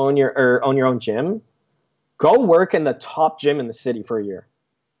to own your own gym, go work in the top gym in the city for a year,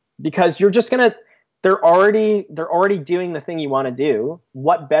 because you're just gonna. They're already doing the thing you want to do.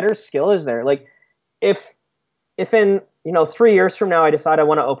 What better skill is there? Like if in 3 years from now I decide I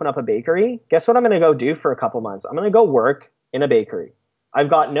want to open up a bakery, guess what I'm going to go do for a couple months? I'm going to go work in a bakery. I've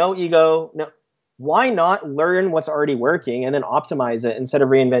got no ego, why not learn what's already working and then optimize it instead of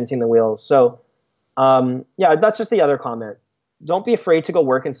reinventing the wheel? So, yeah, that's just the other comment. Don't be afraid to go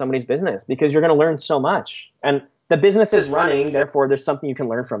work in somebody's business because you're going to learn so much. And the business is running, therefore there's something you can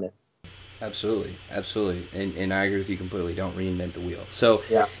learn from it. Absolutely, absolutely, and I agree with you completely. Don't reinvent the wheel. So,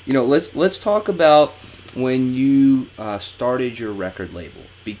 yeah. Let's talk about when you started your record label,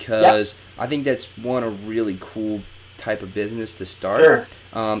 because I think that's a really cool type of business to start. Sure.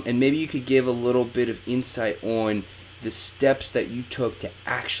 And maybe you could give a little bit of insight on the steps that you took to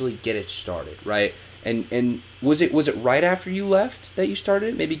actually get it started, right? And was it right after you left that you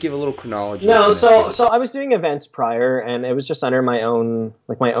started? Maybe give a little chronology. No, so I was doing events prior, and it was just under my own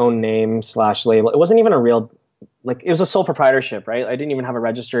name / label. It wasn't even a real, it was a sole proprietorship, right? I didn't even have a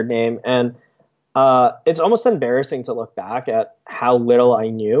registered name, and it's almost embarrassing to look back at how little I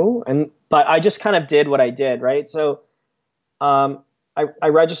knew, but I just kind of did what I did, right? So, I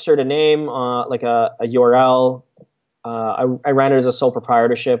registered a name, like a URL. I ran it as a sole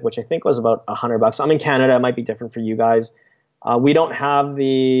proprietorship, which I think was about $100. I'm in Canada. It might be different for you guys. We don't have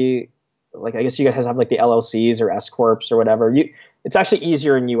I guess you guys have the LLCs or S corps or whatever. It's actually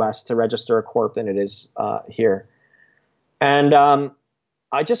easier in US to register a corp than it is here. And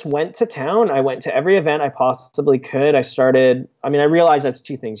I just went to town. I went to every event I possibly could. I realized that's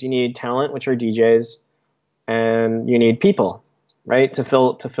two things. You need talent, which are DJs, and you need people, right, to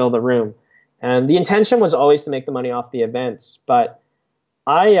fill the room. And the intention was always to make the money off the events, but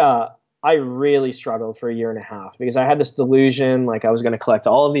I really struggled for a year and a half because I had this delusion I was going to collect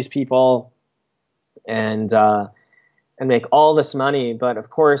all of these people and make all this money. But of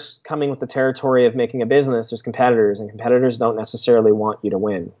course, coming with the territory of making a business, there's competitors, and competitors don't necessarily want you to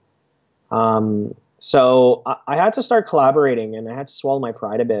win. So I had to start collaborating, and I had to swallow my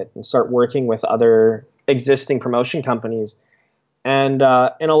pride a bit and start working with other existing promotion companies. And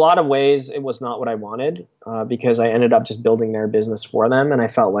in a lot of ways, it was not what I wanted because I ended up just building their business for them, and I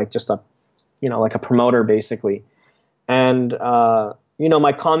felt like just like a promoter basically. And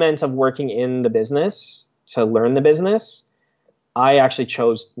my comment of working in the business to learn the business, I actually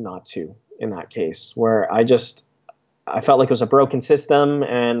chose not to in that case, where I felt like it was a broken system,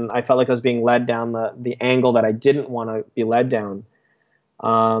 and I felt like I was being led down the angle that I didn't want to be led down.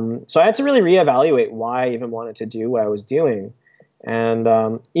 So I had to really reevaluate why I even wanted to do what I was doing.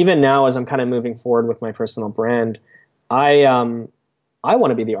 And even now, as I'm kind of moving forward with my personal brand, I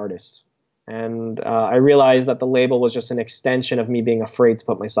want to be the artist. And I realized that the label was just an extension of me being afraid to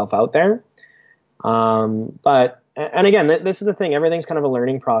put myself out there. And again, this is the thing. Everything's kind of a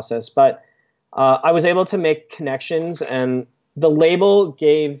learning process. But I was able to make connections, and the label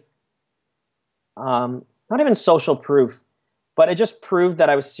gave not even social proof, but it just proved that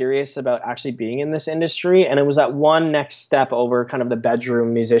I was serious about actually being in this industry. And it was that one next step over kind of the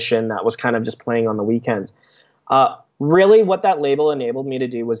bedroom musician that was kind of just playing on the weekends. Really what that label enabled me to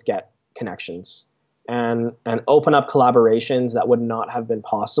do was get connections and open up collaborations that would not have been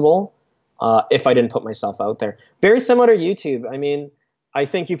possible if I didn't put myself out there. Very similar to YouTube. I mean, I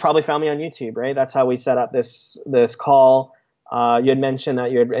think you probably found me on YouTube, right? That's how we set up this call. You had mentioned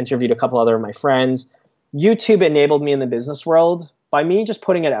that you had interviewed a couple other of my friends. YouTube enabled me in the business world by me just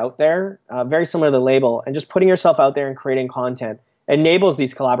putting it out there, very similar to the label, and just putting yourself out there and creating content enables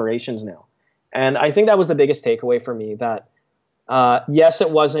these collaborations now. And I think that was the biggest takeaway for me, that yes,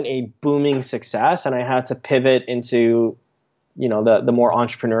 it wasn't a booming success, and I had to pivot into the more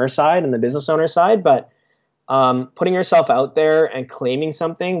entrepreneur side and the business owner side, but putting yourself out there and claiming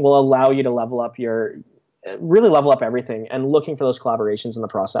something will allow you to really level up everything, and looking for those collaborations in the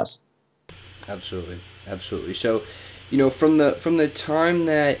process. Absolutely. So, from the time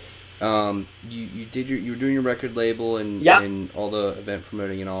that you were doing your record label and all the event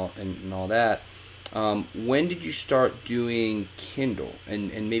promoting and all that, when did you start doing Kindle?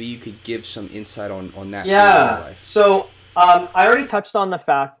 And maybe you could give some insight on that. Yeah. So I already touched on the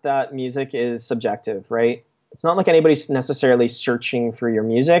fact that music is subjective, right? It's not like anybody's necessarily searching for your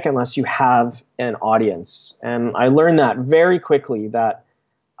music unless you have an audience. And I learned that very quickly, that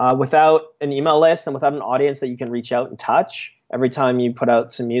without an email list and without an audience that you can reach out and touch, every time you put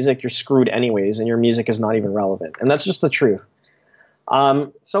out some music, you're screwed anyways, and your music is not even relevant. And that's just the truth.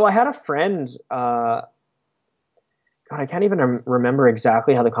 So I had a friend, God, I can't even remember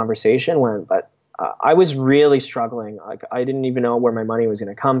exactly how the conversation went, but I was really struggling. Like, I didn't even know where my money was going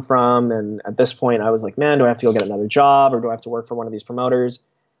to come from. And at this point I was like, man, do I have to go get another job, or do I have to work for one of these promoters?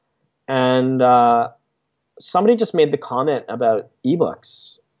 And somebody just made the comment about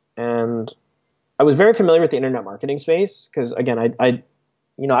ebooks. And I was very familiar with the internet marketing space because, again, I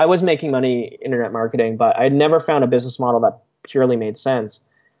was making money internet marketing, but I'd never found a business model that purely made sense.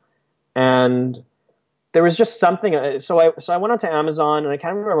 And there was just something. So I went onto Amazon, and I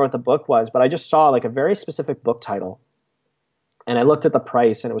can't remember what the book was, but I just saw like a very specific book title, and I looked at the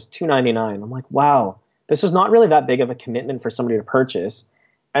price, and it was $2.99. I'm like, wow, this is not really that big of a commitment for somebody to purchase.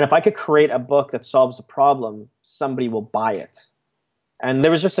 And if I could create a book that solves a problem, somebody will buy it. And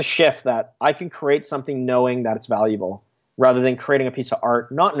there was just a shift that I can create something knowing that it's valuable, rather than creating a piece of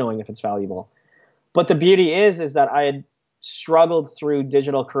art not knowing if it's valuable. But the beauty is that I had struggled through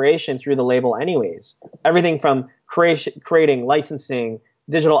digital creation through the label anyways. Everything from creating, licensing,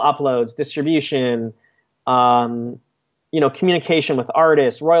 digital uploads, distribution, communication with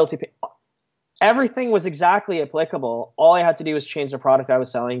artists, royalty. Everything was exactly applicable. All I had to do was change the product I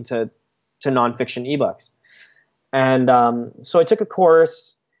was selling to nonfiction ebooks. And so I took a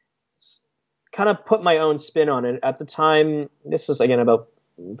course, kind of put my own spin on it. At the time, this was again about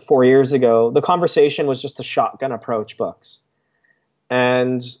 4 years ago, the conversation was just a shotgun approach books.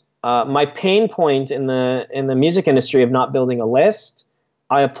 And my pain point in the music industry of not building a list,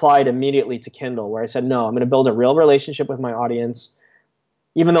 I applied immediately to Kindle, where I said, no, I'm going to build a real relationship with my audience,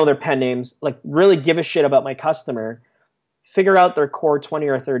 even though they're pen names, like really give a shit about my customer, figure out their core 20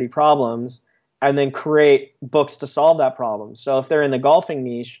 or 30 problems, and then create books to solve that problem. So if they're in the golfing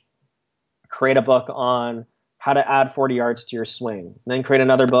niche, create a book on how to add 40 yards to your swing, and then create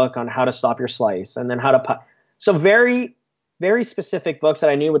another book on how to stop your slice, and then how to putt. So very, very specific books that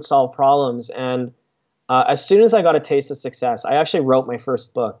I knew would solve problems. And as soon as I got a taste of success, I actually wrote my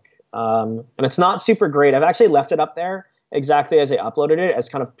first book. And it's not super great. I've actually left it up there exactly as I uploaded it as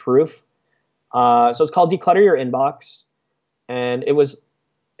kind of proof. So it's called Declutter Your Inbox. And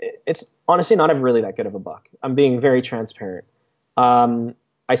it's honestly not really that good of a book. I'm being very transparent.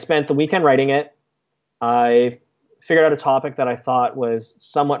 I spent the weekend writing it. I figured out a topic that I thought was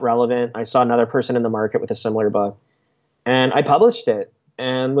somewhat relevant. I saw another person in the market with a similar book, and I published it.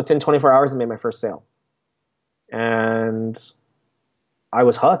 And within 24 hours, I made my first sale. And I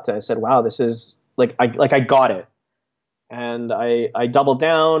was hooked. I said, wow, this is I got it. And I doubled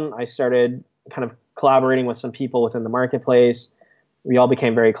down. I started kind of collaborating with some people within the marketplace. We all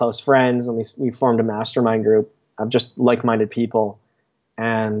became very close friends, and we formed a mastermind group of just like-minded people.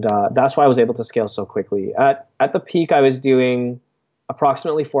 And that's why I was able to scale so quickly. At the peak, I was doing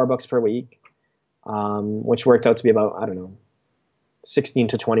approximately 4 books per week, which worked out to be about, 16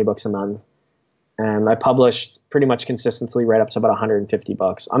 to 20 books a month. And I published pretty much consistently right up to about 150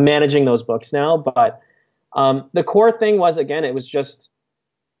 books. I'm managing those books now, but the core thing was, again, it was just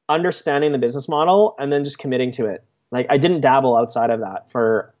understanding the business model and then just committing to it. Like, I didn't dabble outside of that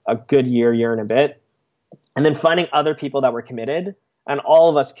for a good year and a bit. And then finding other people that were committed, and all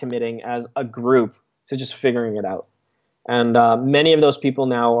of us committing as a group to just figuring it out. And many of those people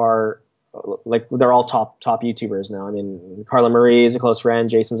now are they're all top YouTubers now. I mean, Carla Marie is a close friend.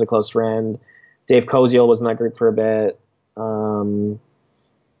 Jason's a close friend. Dave Koziel was in that group for a bit.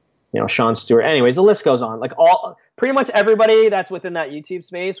 Sean Stewart. Anyways, the list goes on. Pretty much everybody that's within that YouTube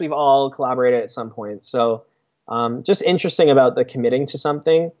space, we've all collaborated at some point. So just interesting about the committing to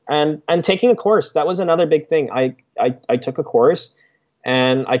something and taking a course. That was another big thing. I took a course,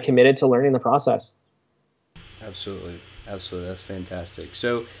 and I committed to learning the process. Absolutely. That's fantastic.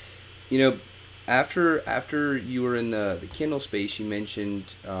 So, after you were in the Kindle space, you mentioned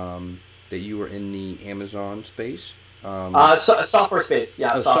that you were in the Amazon space. Software space.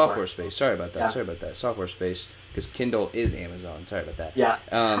 Yeah. Software space. Sorry about that. Yeah. Software space, because Kindle is Amazon. Sorry about that. Yeah.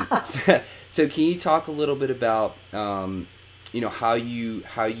 So can you talk a little bit about how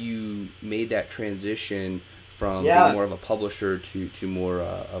you made that transition from being more of a publisher to more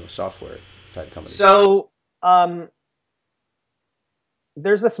of a software type company? So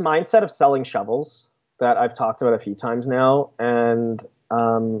there's this mindset of selling shovels that I've talked about a few times now, and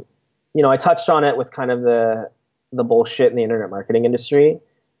I touched on it with kind of the bullshit in the internet marketing industry,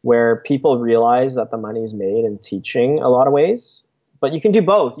 where people realize that the money's made in teaching a lot of ways, but you can do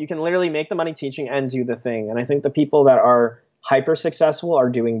both. You can literally make the money teaching and do the thing. And I think the people that are hyper successful are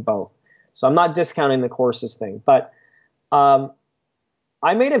doing both. So I'm not discounting the courses thing, but I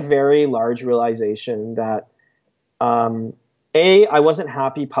made a very large realization that I wasn't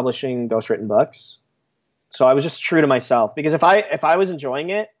happy publishing ghostwritten books. So I was just true to myself, because if I was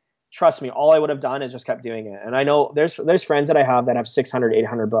enjoying it, trust me, all I would have done is just kept doing it. And I know there's friends that I have that have 600,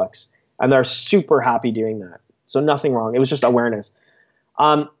 800 books, and they're super happy doing that. So nothing wrong. It was just awareness.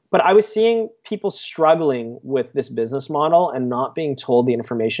 But I was seeing people struggling with this business model and not being told the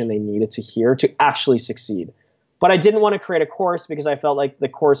information they needed to hear to actually succeed. But I didn't want to create a course, because I felt like there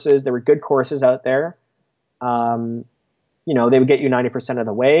were good courses out there. They would get you 90% of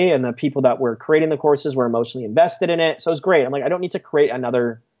the way, and the people that were creating the courses were emotionally invested in it. So it was great. I'm like, I don't need to create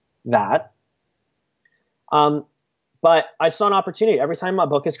another that. But I saw an opportunity. Every time a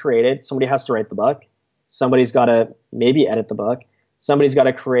book is created, somebody has to write the book. Somebody's got to maybe edit the book. Somebody's got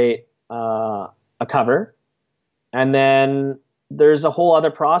to create a cover. And then there's a whole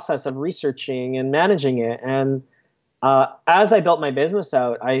other process of researching and managing it. And as I built my business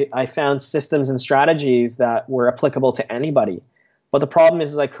out, I found systems and strategies that were applicable to anybody. But the problem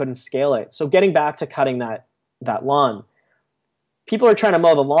is I couldn't scale it. So getting back to cutting that lawn, people are trying to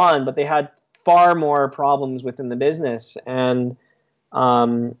mow the lawn, but they had far more problems within the business. And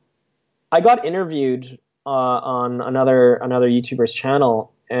I got interviewed on another YouTuber's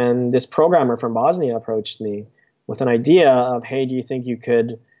channel, and this programmer from Bosnia approached me with an idea of, hey, do you think you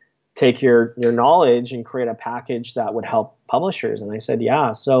could take your knowledge and create a package that would help publishers? And I said,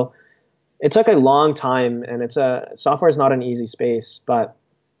 yeah. So it took a long time, and software is not an easy space, but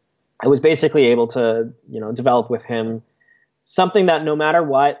I was basically able to, develop with him something that no matter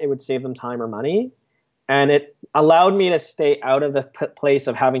what, it would save them time or money. And it allowed me to stay out of the place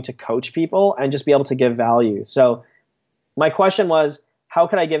of having to coach people and just be able to give value. So my question was, how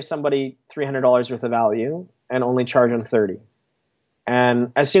could I give somebody $300 worth of value and only charge them $30?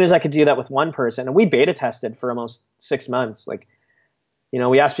 And as soon as I could do that with one person, and we beta tested for almost 6 months,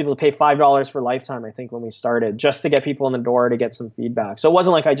 we asked people to pay $5 for lifetime, I think, when we started, just to get people in the door to get some feedback. So it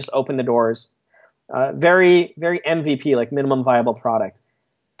wasn't like I just opened the doors. Very, very MVP, like minimum viable product.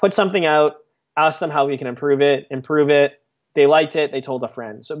 Put something out, ask them how we can improve it. They liked it. They told a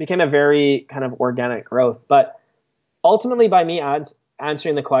friend. So it became a very kind of organic growth. But ultimately, by me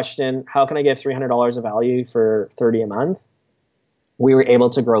answering the question, how can I give $300 of value for $30 a month? We were able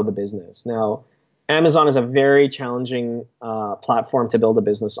to grow the business. Now, Amazon is a very challenging platform to build a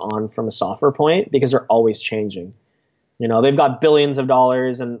business on from a software point, because they're always changing. They've got billions of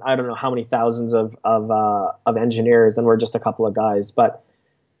dollars and I don't know how many thousands of engineers, and we're just a couple of guys. But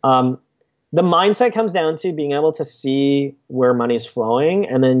the mindset comes down to being able to see where money's flowing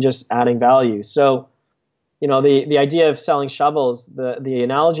and then just adding value. So, the idea of selling shovels, the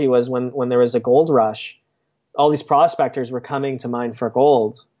analogy was when there was a gold rush, all these prospectors were coming to mine for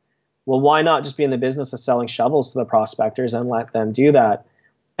gold. Well, why not just be in the business of selling shovels to the prospectors and let them do that?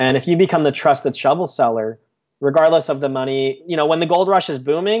 And if you become the trusted shovel seller, regardless of the money, when the gold rush is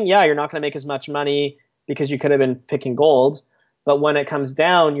booming, yeah, you're not going to make as much money because you could have been picking gold. But when it comes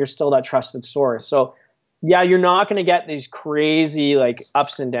down, you're still that trusted source. So yeah, you're not going to get these crazy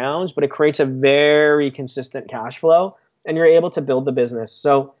ups and downs, but it creates a very consistent cash flow and you're able to build the business.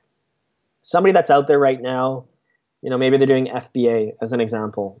 So somebody that's out there right now, maybe they're doing FBA as an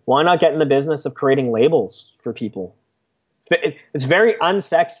example. Why not get in the business of creating labels for people? It's very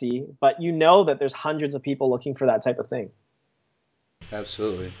unsexy, but that there's hundreds of people looking for that type of thing.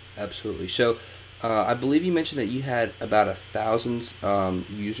 Absolutely. So I believe you mentioned that you had about 1,000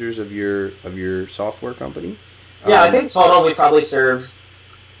 users of your software company. Yeah, I think total we probably serve,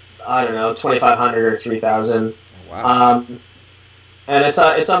 2,500 or 3,000. Wow. And it's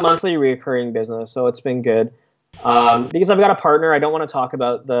a monthly recurring business, so it's been good. Because I've got a partner, I don't want to talk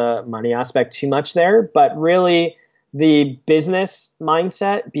about the money aspect too much there, but really the business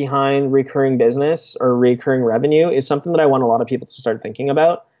mindset behind recurring business or recurring revenue is something that I want a lot of people to start thinking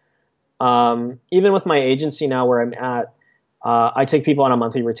about. Even with my agency now where I'm at, I take people on a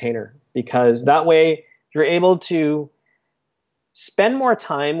monthly retainer, because that way you're able to spend more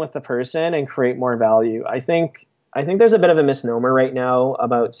time with the person and create more value. I think there's a bit of a misnomer right now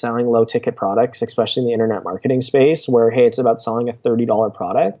about selling low ticket products, especially in the internet marketing space, where, hey, it's about selling a $30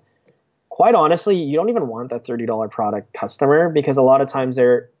 product. Quite honestly, you don't even want that $30 product customer, because a lot of times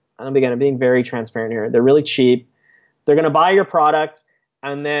I'm being very transparent here, they're really cheap. They're going to buy your product,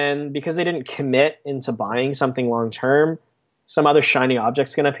 and then because they didn't commit into buying something long term, some other shiny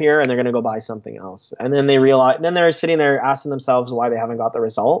object's going to appear and they're going to go buy something else. And then they're sitting there asking themselves why they haven't got the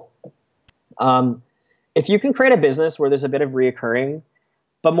result. If you can create a business where there's a bit of reoccurring,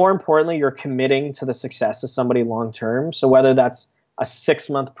 but more importantly, you're committing to the success of somebody long term. So whether that's a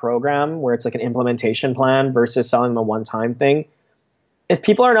 6-month program where it's like an implementation plan versus selling them a one-time thing, if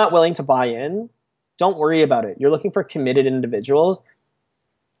people are not willing to buy in, don't worry about it. You're looking for committed individuals.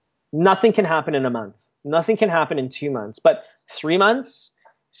 Nothing can happen in a month. Nothing can happen in 2 months. But 3 months,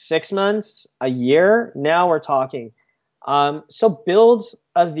 6 months, a year, now we're talking. So build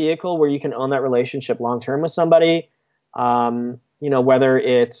a vehicle where you can own that relationship long-term with somebody, whether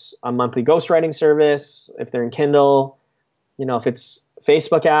it's a monthly ghostwriting service, if they're in Kindle, if it's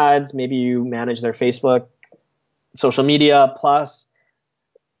Facebook ads, maybe you manage their Facebook, social media plus.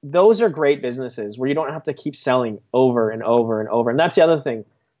 Those are great businesses where you don't have to keep selling over and over and over. And that's the other thing.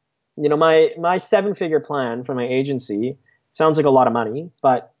 My 7-figure plan for my agency sounds like a lot of money,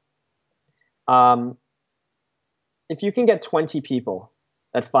 but if you can get 20 people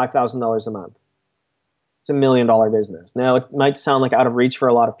at $5,000 a month, it's $1 million business. Now, it might sound like out of reach for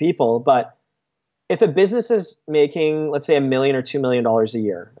a lot of people, but if a business is making, let's say, $1 million or $2 million a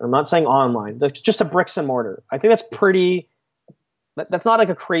year, I'm not saying online, that's just a bricks and mortar. I think that's not like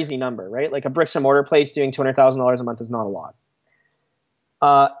a crazy number, right? Like a bricks and mortar place doing $200,000 a month is not a lot.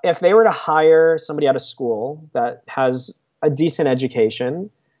 If they were to hire somebody out of school that has a decent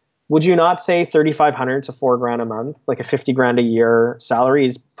education, would you not say $3,500 to $4,000 a month, like a $50,000 a year salary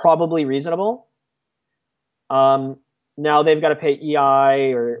is probably reasonable? Now they've got to pay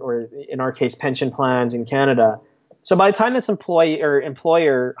EI or in our case, pension plans in Canada. So by the time this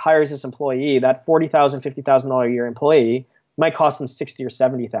employer hires this employee, that $40,000, $50,000 a year employee might cost them $60,000 or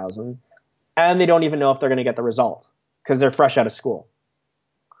 $70,000, and they don't even know if they're going to get the result because they're fresh out of school.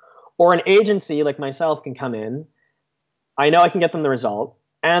 Or an agency like myself can come in. I know I can get them the result,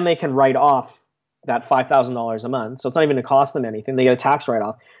 and they can write off that $5,000 a month. So it's not even going to cost them anything. They get a tax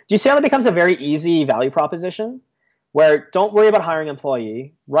write-off. Do you see how that becomes a very easy value proposition? Where don't worry about hiring an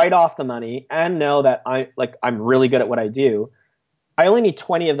employee, write off the money, and know that I'm really good at what I do. I only need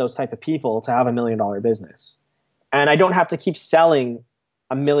 20 of those type of people to have $1 million business. And I don't have to keep selling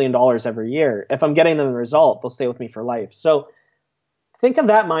 $1 million every year. If I'm getting them the result, they'll stay with me for life. So think of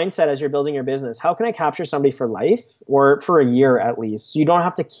that mindset as you're building your business. How can I capture somebody for life or for a year at least? So you don't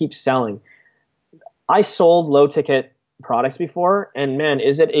have to keep selling. I sold low ticket products before, and man,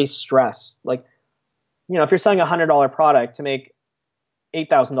 is it a stress. Like, if you're selling a $100 product to make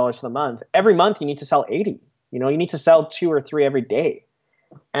 $8,000 for the month, every month you need to sell 80. You need to sell 2 or 3 every day.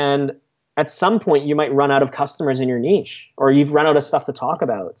 And at some point you might run out of customers in your niche, or you've run out of stuff to talk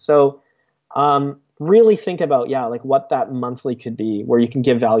about. So really think about, what that monthly could be where you can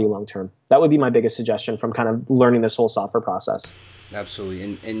give value long term. That would be my biggest suggestion from kind of learning this whole software process.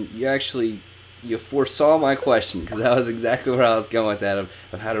 Absolutely. And you foresaw my question, because that was exactly where I was going with that, of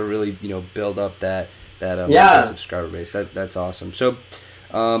how to really, build up that subscriber base. That's awesome. So,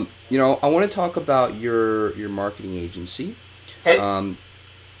 I want to talk about your marketing agency. Okay.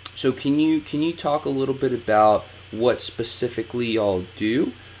 So can you talk a little bit about what specifically y'all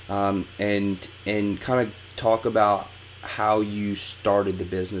do, and kind of talk about how you started the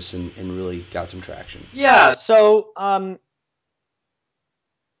business and really got some traction? Yeah. So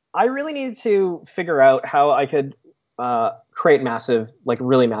I really needed to figure out how I could create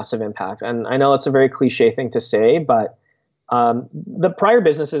really massive impact. And I know it's a very cliche thing to say, but the prior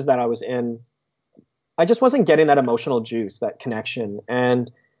businesses that I was in, I just wasn't getting that emotional juice, that connection.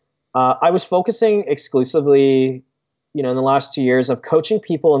 And I was focusing exclusively, in the last 2 years of coaching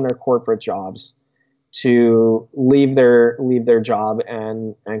people in their corporate jobs to leave their job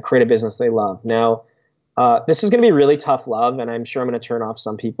and create a business they love. Now, this is going to be really tough love, and I'm sure I'm going to turn off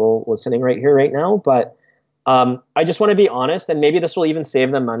some people listening right here, right now, but I just want to be honest, and maybe this will even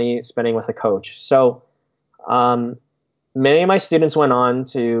save them money spending with a coach. So many of my students went on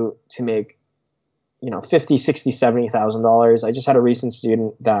to make $50,000, $60,000, $70,000. I just had a recent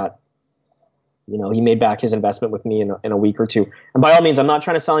student that he made back his investment with me in a week or two. And by all means, I'm not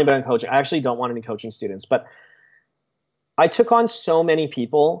trying to sell anybody on coaching. I actually don't want any coaching students, but I took on so many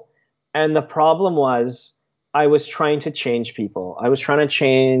people, and the problem was I was trying to change people. I was trying to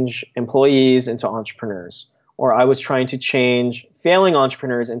change employees into entrepreneurs, or I was trying to change failing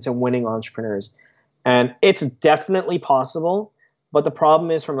entrepreneurs into winning entrepreneurs. And it's definitely possible, but the problem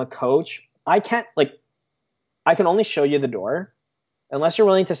is, from a coach, I can only show you the door. Unless you're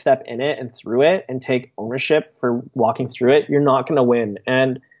willing to step in it and through it and take ownership for walking through it, you're not going to win.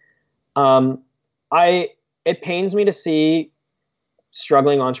 And it pains me to see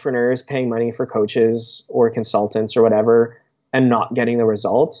struggling entrepreneurs paying money for coaches or consultants or whatever and not getting the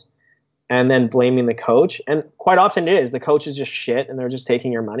result, and then blaming the coach. And quite often it is. The coach is just shit and they're just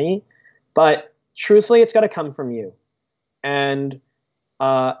taking your money. But truthfully, it's got to come from you. And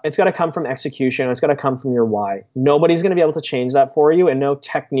it's got to come from execution. It's got to come from your why. Nobody's going to be able to change that for you, and no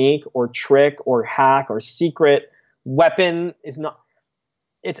technique or trick or hack or secret weapon is not.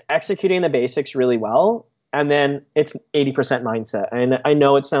 It's executing the basics really well, and then it's 80% mindset. And I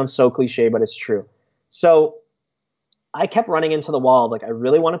know it sounds so cliche, but it's true. So I kept running into the wall. I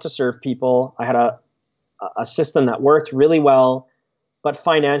really wanted to serve people. I had a system that worked really well, but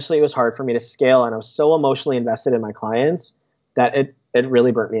financially it was hard for me to scale, and I was so emotionally invested in my clients that it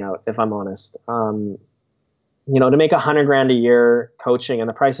really burnt me out, if I'm honest. To make $100,000 a year coaching, and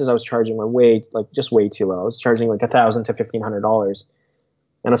the prices I was charging were way too low. I was charging $1,000 to $1,500,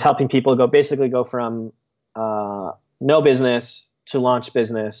 and I was helping people go from no business to launch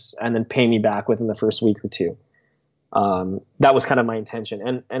business, and then pay me back within the first week or two. That was kind of my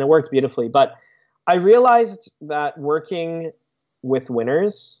intention, and it worked beautifully. But I realized that working with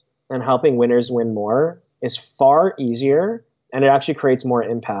winners and helping winners win more is far easier, and it actually creates more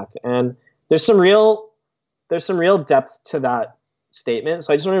impact. And there's some real depth to that statement.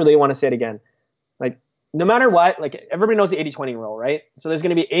 So I just really want to say it again. Like, no matter what, like, everybody knows the 80-20 rule, right? So there's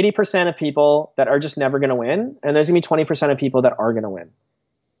going to be 80% of people that are just never going to win, and there's going to be 20% of people that are going to win.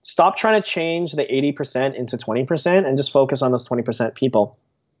 Stop trying to change the 80% into 20% and just focus on those 20% people.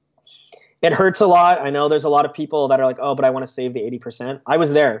 It hurts a lot. I know there's a lot of people that are like, oh, but I want to save the 80%. I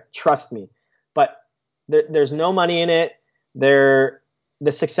was there, trust me. But there's no money in it. The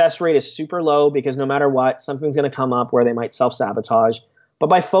success rate is super low because no matter what, something's going to come up where they might self-sabotage. But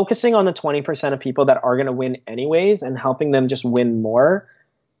by focusing on the 20% of people that are going to win anyways and helping them just win more,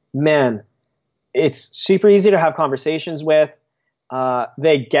 man, it's super easy to have conversations with.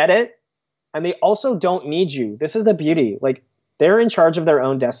 They get it, and they also don't need you. This is the beauty. Like, they're in charge of their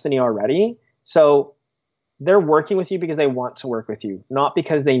own destiny already. So they're working with you because they want to work with you, not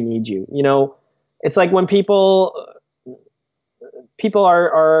because they need you. You know, it's like when people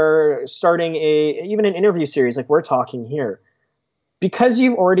are starting even an interview series like we're talking here. Because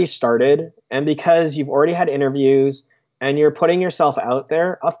you've already started and because you've already had interviews and you're putting yourself out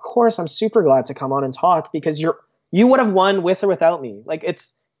there, of course, I'm super glad to come on and talk because you would have won with or without me. Like,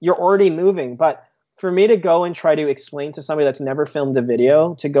 you're already moving. But for me to go and try to explain to somebody that's never filmed a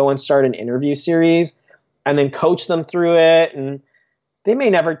video, to go and start an interview series and then coach them through it, and they may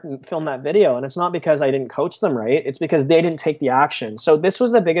never film that video. And it's not because I didn't coach them right. It's because they didn't take the action. So this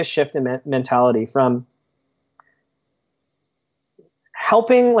was the biggest shift in mentality from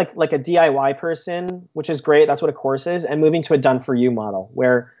helping like a DIY person, which is great. That's what a course is, and moving to a done for you model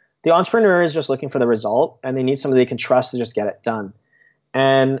where the entrepreneur is just looking for the result and they need somebody they can trust to just get it done.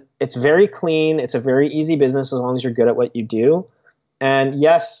 And it's very clean. It's a very easy business as long as you're good at what you do. And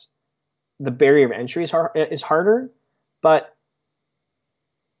yes, the barrier of entry is harder, but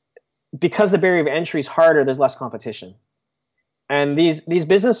because the barrier of entry is harder, there's less competition. And these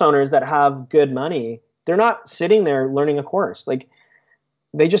business owners that have good money, they're not sitting there learning a course. Like,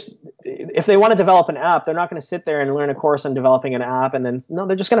 if they want to develop an app, they're not going to sit there and learn a course on developing an app. And then, no,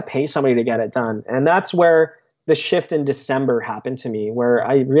 they're just going to pay somebody to get it done. And that's where the shift in December happened to me, where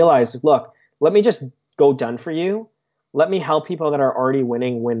I realized, look, let me just go done for you. Let me help people that are already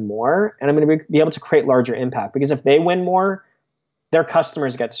winning win more. And I'm going to be able to create larger impact, because if they win more, their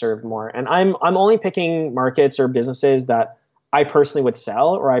customers get served more. And I'm only picking markets or businesses that I personally would sell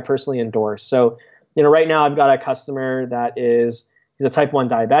or I personally endorse. So, right now I've got a customer that he's a type 1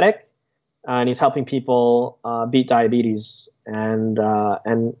 diabetic, and he's helping people beat diabetes and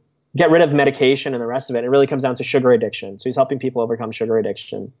get rid of medication and the rest of it. It really comes down to sugar addiction. So he's helping people overcome sugar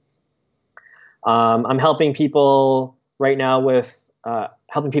addiction. I'm helping people right now with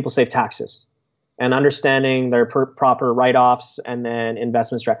helping people save taxes and understanding their proper write-offs and then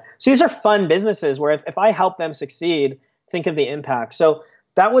investment strategy. So these are fun businesses where if I help them succeed, think of the impact. So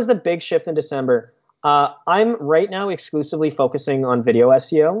that was the big shift in December. I'm right now exclusively focusing on video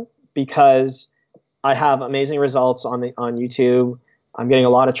SEO because I have amazing results on YouTube. I'm getting a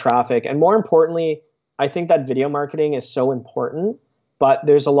lot of traffic. And more importantly, I think that video marketing is so important, but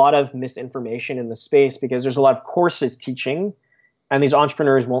there's a lot of misinformation in the space because there's a lot of courses teaching, and these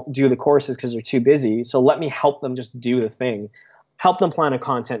entrepreneurs won't do the courses because they're too busy. So let me help them just do the thing, help them plan a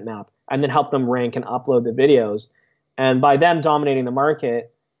content map, and then help them rank and upload the videos. And by them dominating the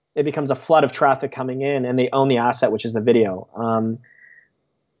market, it becomes a flood of traffic coming in, and they own the asset, which is the video.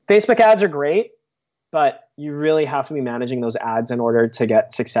 Facebook ads are great, but you really have to be managing those ads in order to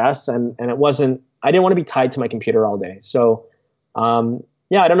get success. And I didn't want to be tied to my computer all day. So, I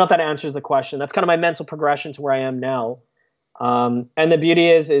don't know if that answers the question. That's kind of my mental progression to where I am now. And the beauty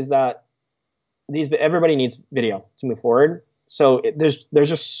is that everybody needs video to move forward. So there's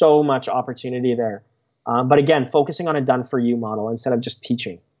just so much opportunity there. But again, focusing on a done for you model instead of just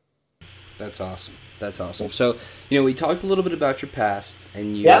teaching. That's awesome. So, we talked a little bit about your past,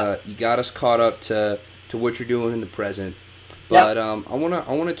 and you got us caught up to what you're doing in the present. But I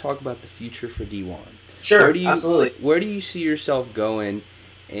want to talk about the future for Dewan. Sure, absolutely. Where do you see yourself going,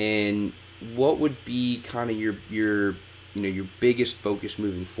 and what would be kind of your biggest focus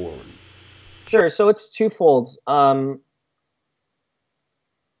moving forward? Sure. So it's twofold. I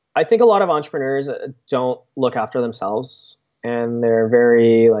think a lot of entrepreneurs don't look after themselves, and they're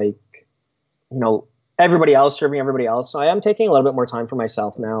very everybody else serving everybody else. So I am taking a little bit more time for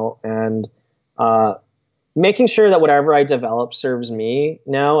myself now, and making sure that whatever I develop serves me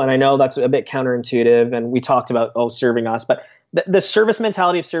now. And I know that's a bit counterintuitive, and we talked about serving us, but the service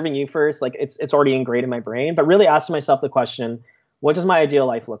mentality of serving you first, it's already ingrained in my brain. But really asking myself the question, what does my ideal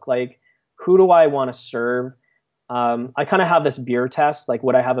life look like? who do I want to serve? I kind of have this beer test, like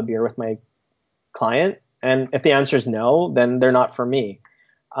would I have a beer with my client? And if the answer is no, then they're not for me.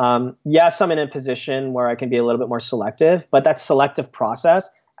 Yes, I'm in a position where I can be a little bit more selective, but that selective process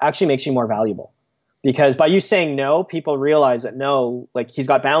actually makes you more valuable. Because by you saying no, people realize that no, like he's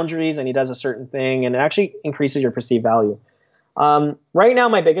got boundaries and he does a certain thing, and it actually increases your perceived value. Right now,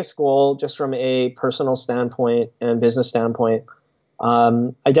 my biggest goal, just from a personal standpoint and business standpoint,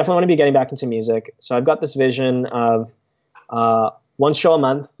 I definitely want to be getting back into music. So I've got this vision of one show a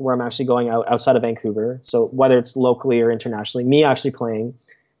month where I'm actually going outside of Vancouver. So whether it's locally or internationally, me actually playing,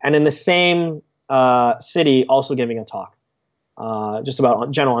 and in the same city also giving a talk, just about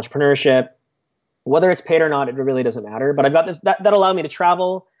general entrepreneurship. Whether it's paid or not, it really doesn't matter. But I've got this that allows me to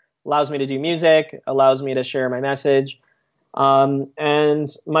travel, allows me to do music, allows me to share my message. And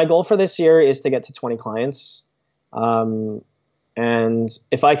my goal for this year is to get to 20 clients. And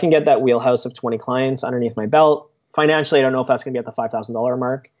if I can get that wheelhouse of 20 clients underneath my belt, financially, I don't know if that's going to be at the $5,000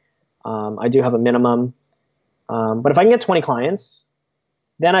 mark. I do have a minimum. But if I can get 20 clients,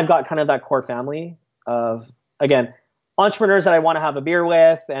 then I've got kind of that core family of, again, entrepreneurs that I want to have a beer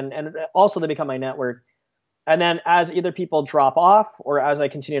with, and also to become my network. And then as either people drop off or as I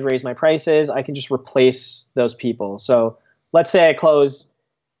continue to raise my prices, I can just replace those people. So let's say I close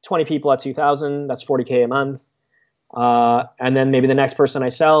 20 people at 2,000, that's 40K a month. And then maybe the next person I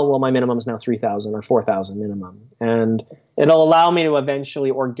sell, well, my minimum is now 3,000 or 4,000 minimum. And it'll allow me to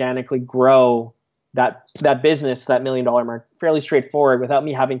eventually organically grow that business, that $1 million mark, fairly straightforward without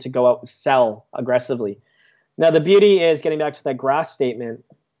me having to go out and sell aggressively. Now, the beauty is, getting back to that grass statement,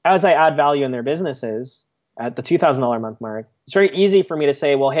 as I add value in their businesses at the $2,000 a month mark, it's very easy for me to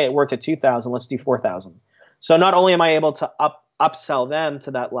say, well, hey, it worked at 2,000, let's do 4,000. So not only am I able to upsell them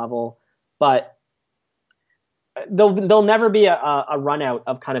to that level, but there'll never be a run out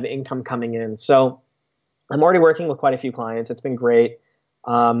of kind of income coming in. So I'm already working with quite a few clients. It's been great.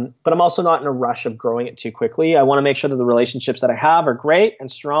 But I'm also not in a rush of growing it too quickly. I want to make sure that the relationships that I have are great and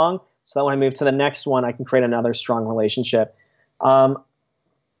strong, so that when I move to the next one, I can create another strong relationship.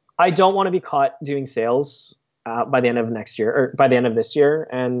 I don't want to be caught doing sales by the end of next year or by the end of this year.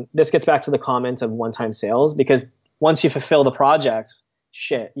 And this gets back to the comment of one-time sales, because once you fulfill the project,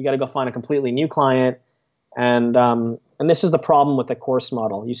 you got to go find a completely new client. And this is the problem with the course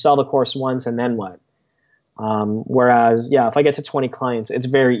model. You sell the course once and then what? Whereas, if I get to 20 clients, it's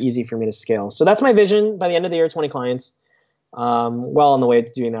very easy for me to scale. So that's my vision. By the end of the year, 20 clients. Well on the way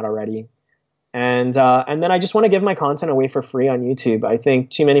to doing that already. And then I just want to give my content away for free on YouTube. I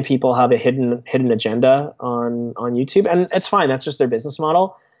think too many people have a hidden agenda on YouTube, and it's fine. That's just their business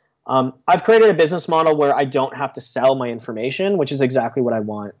model. I've created a business model where I don't have to sell my information, which is exactly what I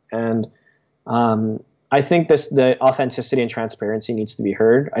want. And I think the authenticity and transparency needs to be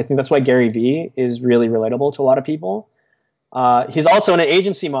heard. I think that's why Gary Vee is really relatable to a lot of people. He's also in an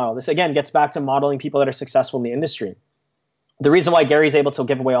agency model. This, again, gets back to modeling people that are successful in the industry. The reason why Gary's able to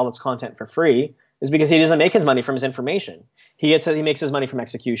give away all his content for free is because he doesn't make his money from his information. He makes his money from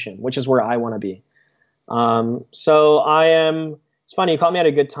execution, which is where I want to be. It's funny, you caught me at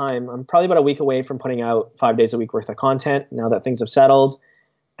a good time. I'm probably about a week away from putting out 5 days a week worth of content now that things have settled.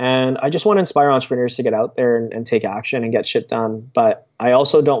 And I just want to inspire entrepreneurs to get out there and take action and get shit done. But I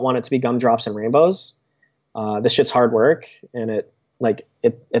also don't want it to be gumdrops and rainbows. This shit's hard work, and it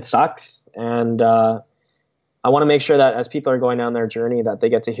sucks. And I want to make sure that as people are going down their journey, that they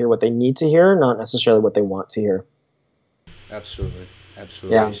get to hear what they need to hear, not necessarily what they want to hear. Absolutely.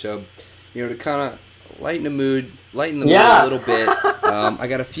 Yeah. So, to kind of lighten the mood a little bit, I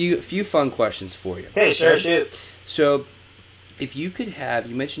got a few fun questions for you. Okay, sure, shoot. So, if you could have,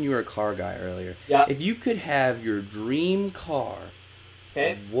 you mentioned you were a car guy earlier. Yeah. If you could have your dream car,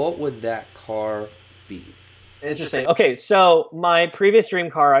 what would that car be? Interesting. Okay, so my previous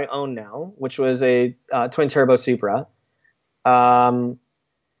dream car I own now, which was a twin turbo Supra. Dream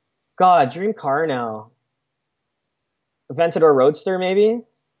car now. Aventador Roadster, maybe?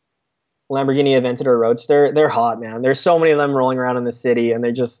 Lamborghini Aventador Roadster. They're hot, man. There's so many of them rolling around in the city, and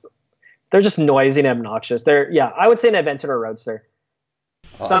they're just noisy and obnoxious. I would say an Aventador Roadster.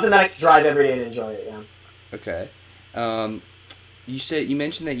 Awesome. Something that I can drive every day and enjoy it, yeah. Okay. You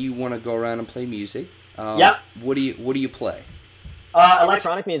mentioned that you want to go around and play music. Yeah. What do you play?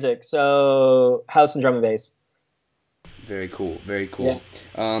 Electronic music, so house and drum and bass. Very cool. Yeah.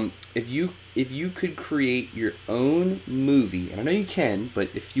 If you could create your own movie, and I know you can,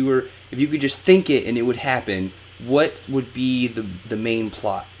 but if you could just think it and it would happen, what would be the main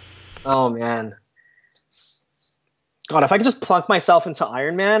plot? Oh man. God, if I could just plunk myself into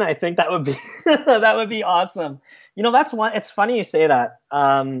Iron Man, I think that would be that would be awesome. That's one. It's funny you say that.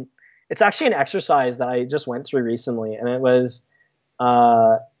 it's actually an exercise that I just went through recently, and it was,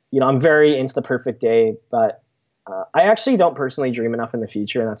 I'm very into the perfect day, but I actually don't personally dream enough in the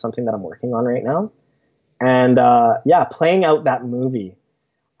future, and that's something that I'm working on right now. And yeah, playing out that movie,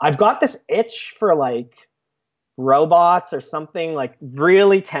 I've got this itch for like robots or something like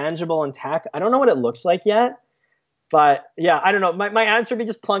really tangible in tech. I don't know what it looks like yet, but yeah, I don't know. My answer would be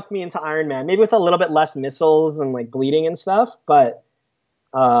just plunk me into Iron Man, maybe with a little bit less missiles and like bleeding and stuff. But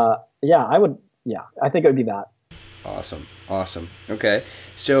yeah, I would. Yeah, I think it would be that. Awesome. Awesome. Okay.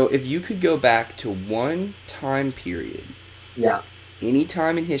 So if you could go back to one time period, yeah, any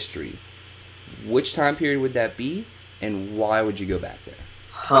time in history, which time period would that be, and why would you go back there?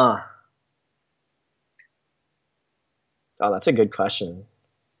 Huh. Oh, that's a good question.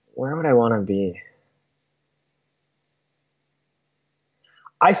 Where would I want to be?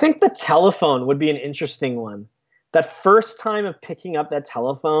 I think the telephone would be an interesting one. That first time of picking up that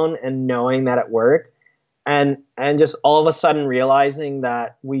telephone and knowing that it worked, and just all of a sudden realizing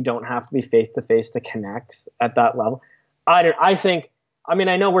that we don't have to be face to face to connect at that level. I think, I mean,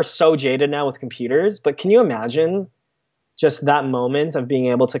 I know we're so jaded now with computers, but can you imagine just that moment of being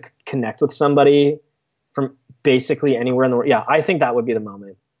able to connect with somebody from basically anywhere in the world? Yeah, I think that would be the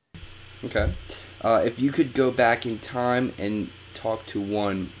moment. Okay. If you could go back in time and talk to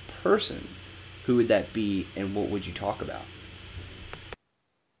one person, who would that be, and what would you talk about?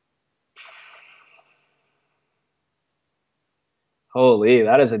 Holy,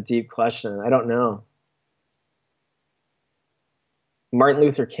 that is a deep question. I don't know. Martin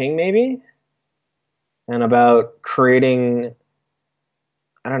Luther King, maybe? And about creating,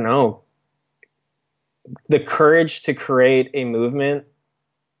 I don't know, the courage to create a movement,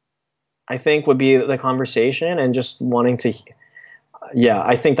 I think would be the conversation, and just wanting to, yeah,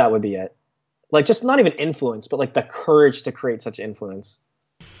 I think that would be it. Like, just not even influence, but like the courage to create such influence.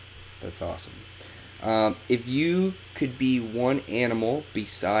 That's awesome. If you could be one animal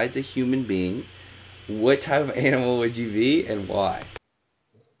besides a human being, what type of animal would you be, and why?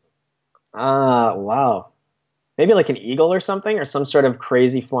 Wow. Maybe like an eagle or something, or some sort of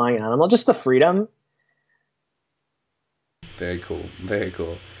crazy flying animal. Just the freedom. Very cool. Very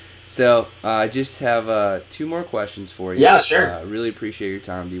cool. So I just have two more questions for you. Yeah, sure. Really appreciate your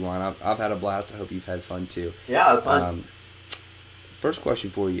time, Dewan. I've had a blast. I hope you've had fun too. Yeah, it was fun. First question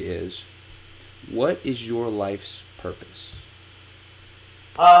for you is, what is your life's purpose?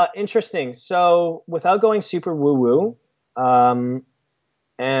 Interesting. So without going super woo-woo, and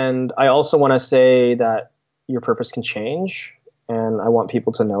I also want to say that your purpose can change, and I want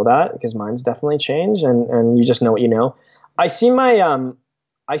people to know that, because mine's definitely changed, and you just know what you know. I see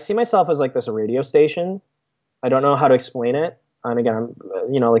I see myself as like this radio station. I don't know how to explain it. And again, I'm,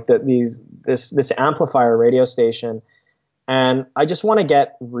 like this amplifier radio station, and I just want to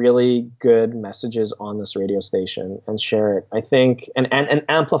get really good messages on this radio station and share it. I think, and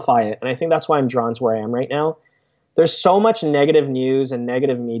amplify it. And I think that's why I'm drawn to where I am right now. There's so much negative news and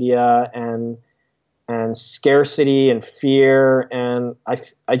negative media and scarcity and fear, and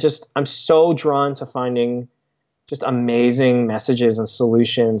I'm so drawn to finding just amazing messages and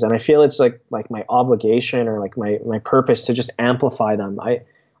solutions, and I feel it's like my obligation, or like my purpose, to just amplify them.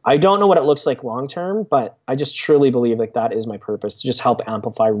 I don't know what it looks like long term, but I just truly believe like that is my purpose, to just help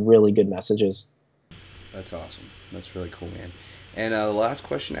amplify really good messages. That's awesome. That's really cool, man. And the last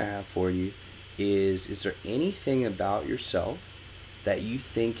question I have for you is there anything about yourself that you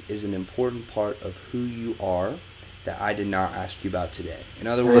think is an important part of who you are that I did not ask you about today? In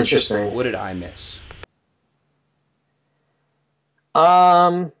other words, what did I miss?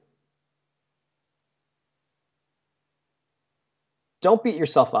 Don't beat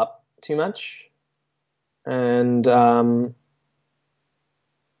yourself up too much. And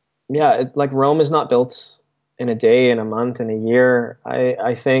yeah, like Rome is not built in a day, in a month, in a year.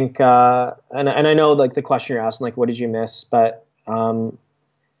 I think, and I know like the question you're asking, like, what did you miss? But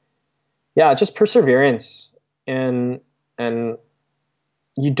yeah, just perseverance, and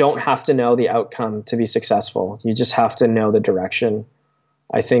you don't have to know the outcome to be successful. You just have to know the direction.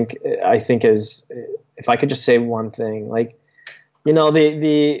 I think is, if I could just say one thing, like,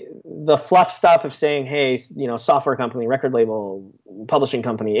 the fluff stuff of saying, hey, software company, record label, publishing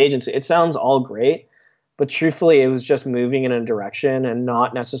company, agency, it sounds all great, but truthfully, it was just moving in a direction and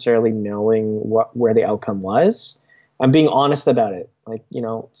not necessarily knowing where the outcome was. I'm being honest about it. Like,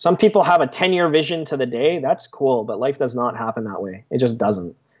 some people have a 10-year vision to the day. That's cool, but life does not happen that way. It just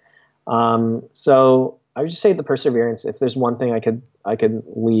doesn't. So I would just say the perseverance. If there's one thing I could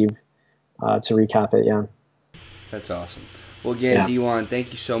leave to recap it, yeah. That's awesome. Well, again, Dewan,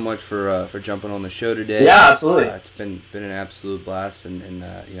 thank you so much for jumping on the show today. Yeah, absolutely. It's been an absolute blast, and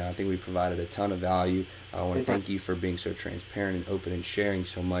I think we provided a ton of value. I want to thank you for being so transparent and open and sharing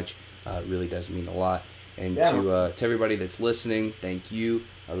so much. It really does mean a lot. And to everybody that's listening, thank you.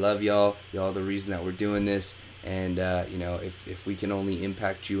 I love y'all. Y'all are the reason that we're doing this. And if we can only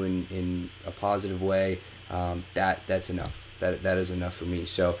impact you in a positive way, that's enough. That is enough for me.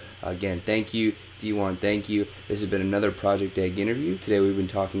 So again, thank you, Dewan. Thank you. This has been another Project Egg interview. Today we've been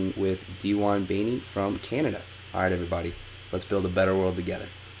talking with Dewan Bayney from Canada. All right, everybody, let's build a better world together.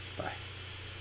 Bye.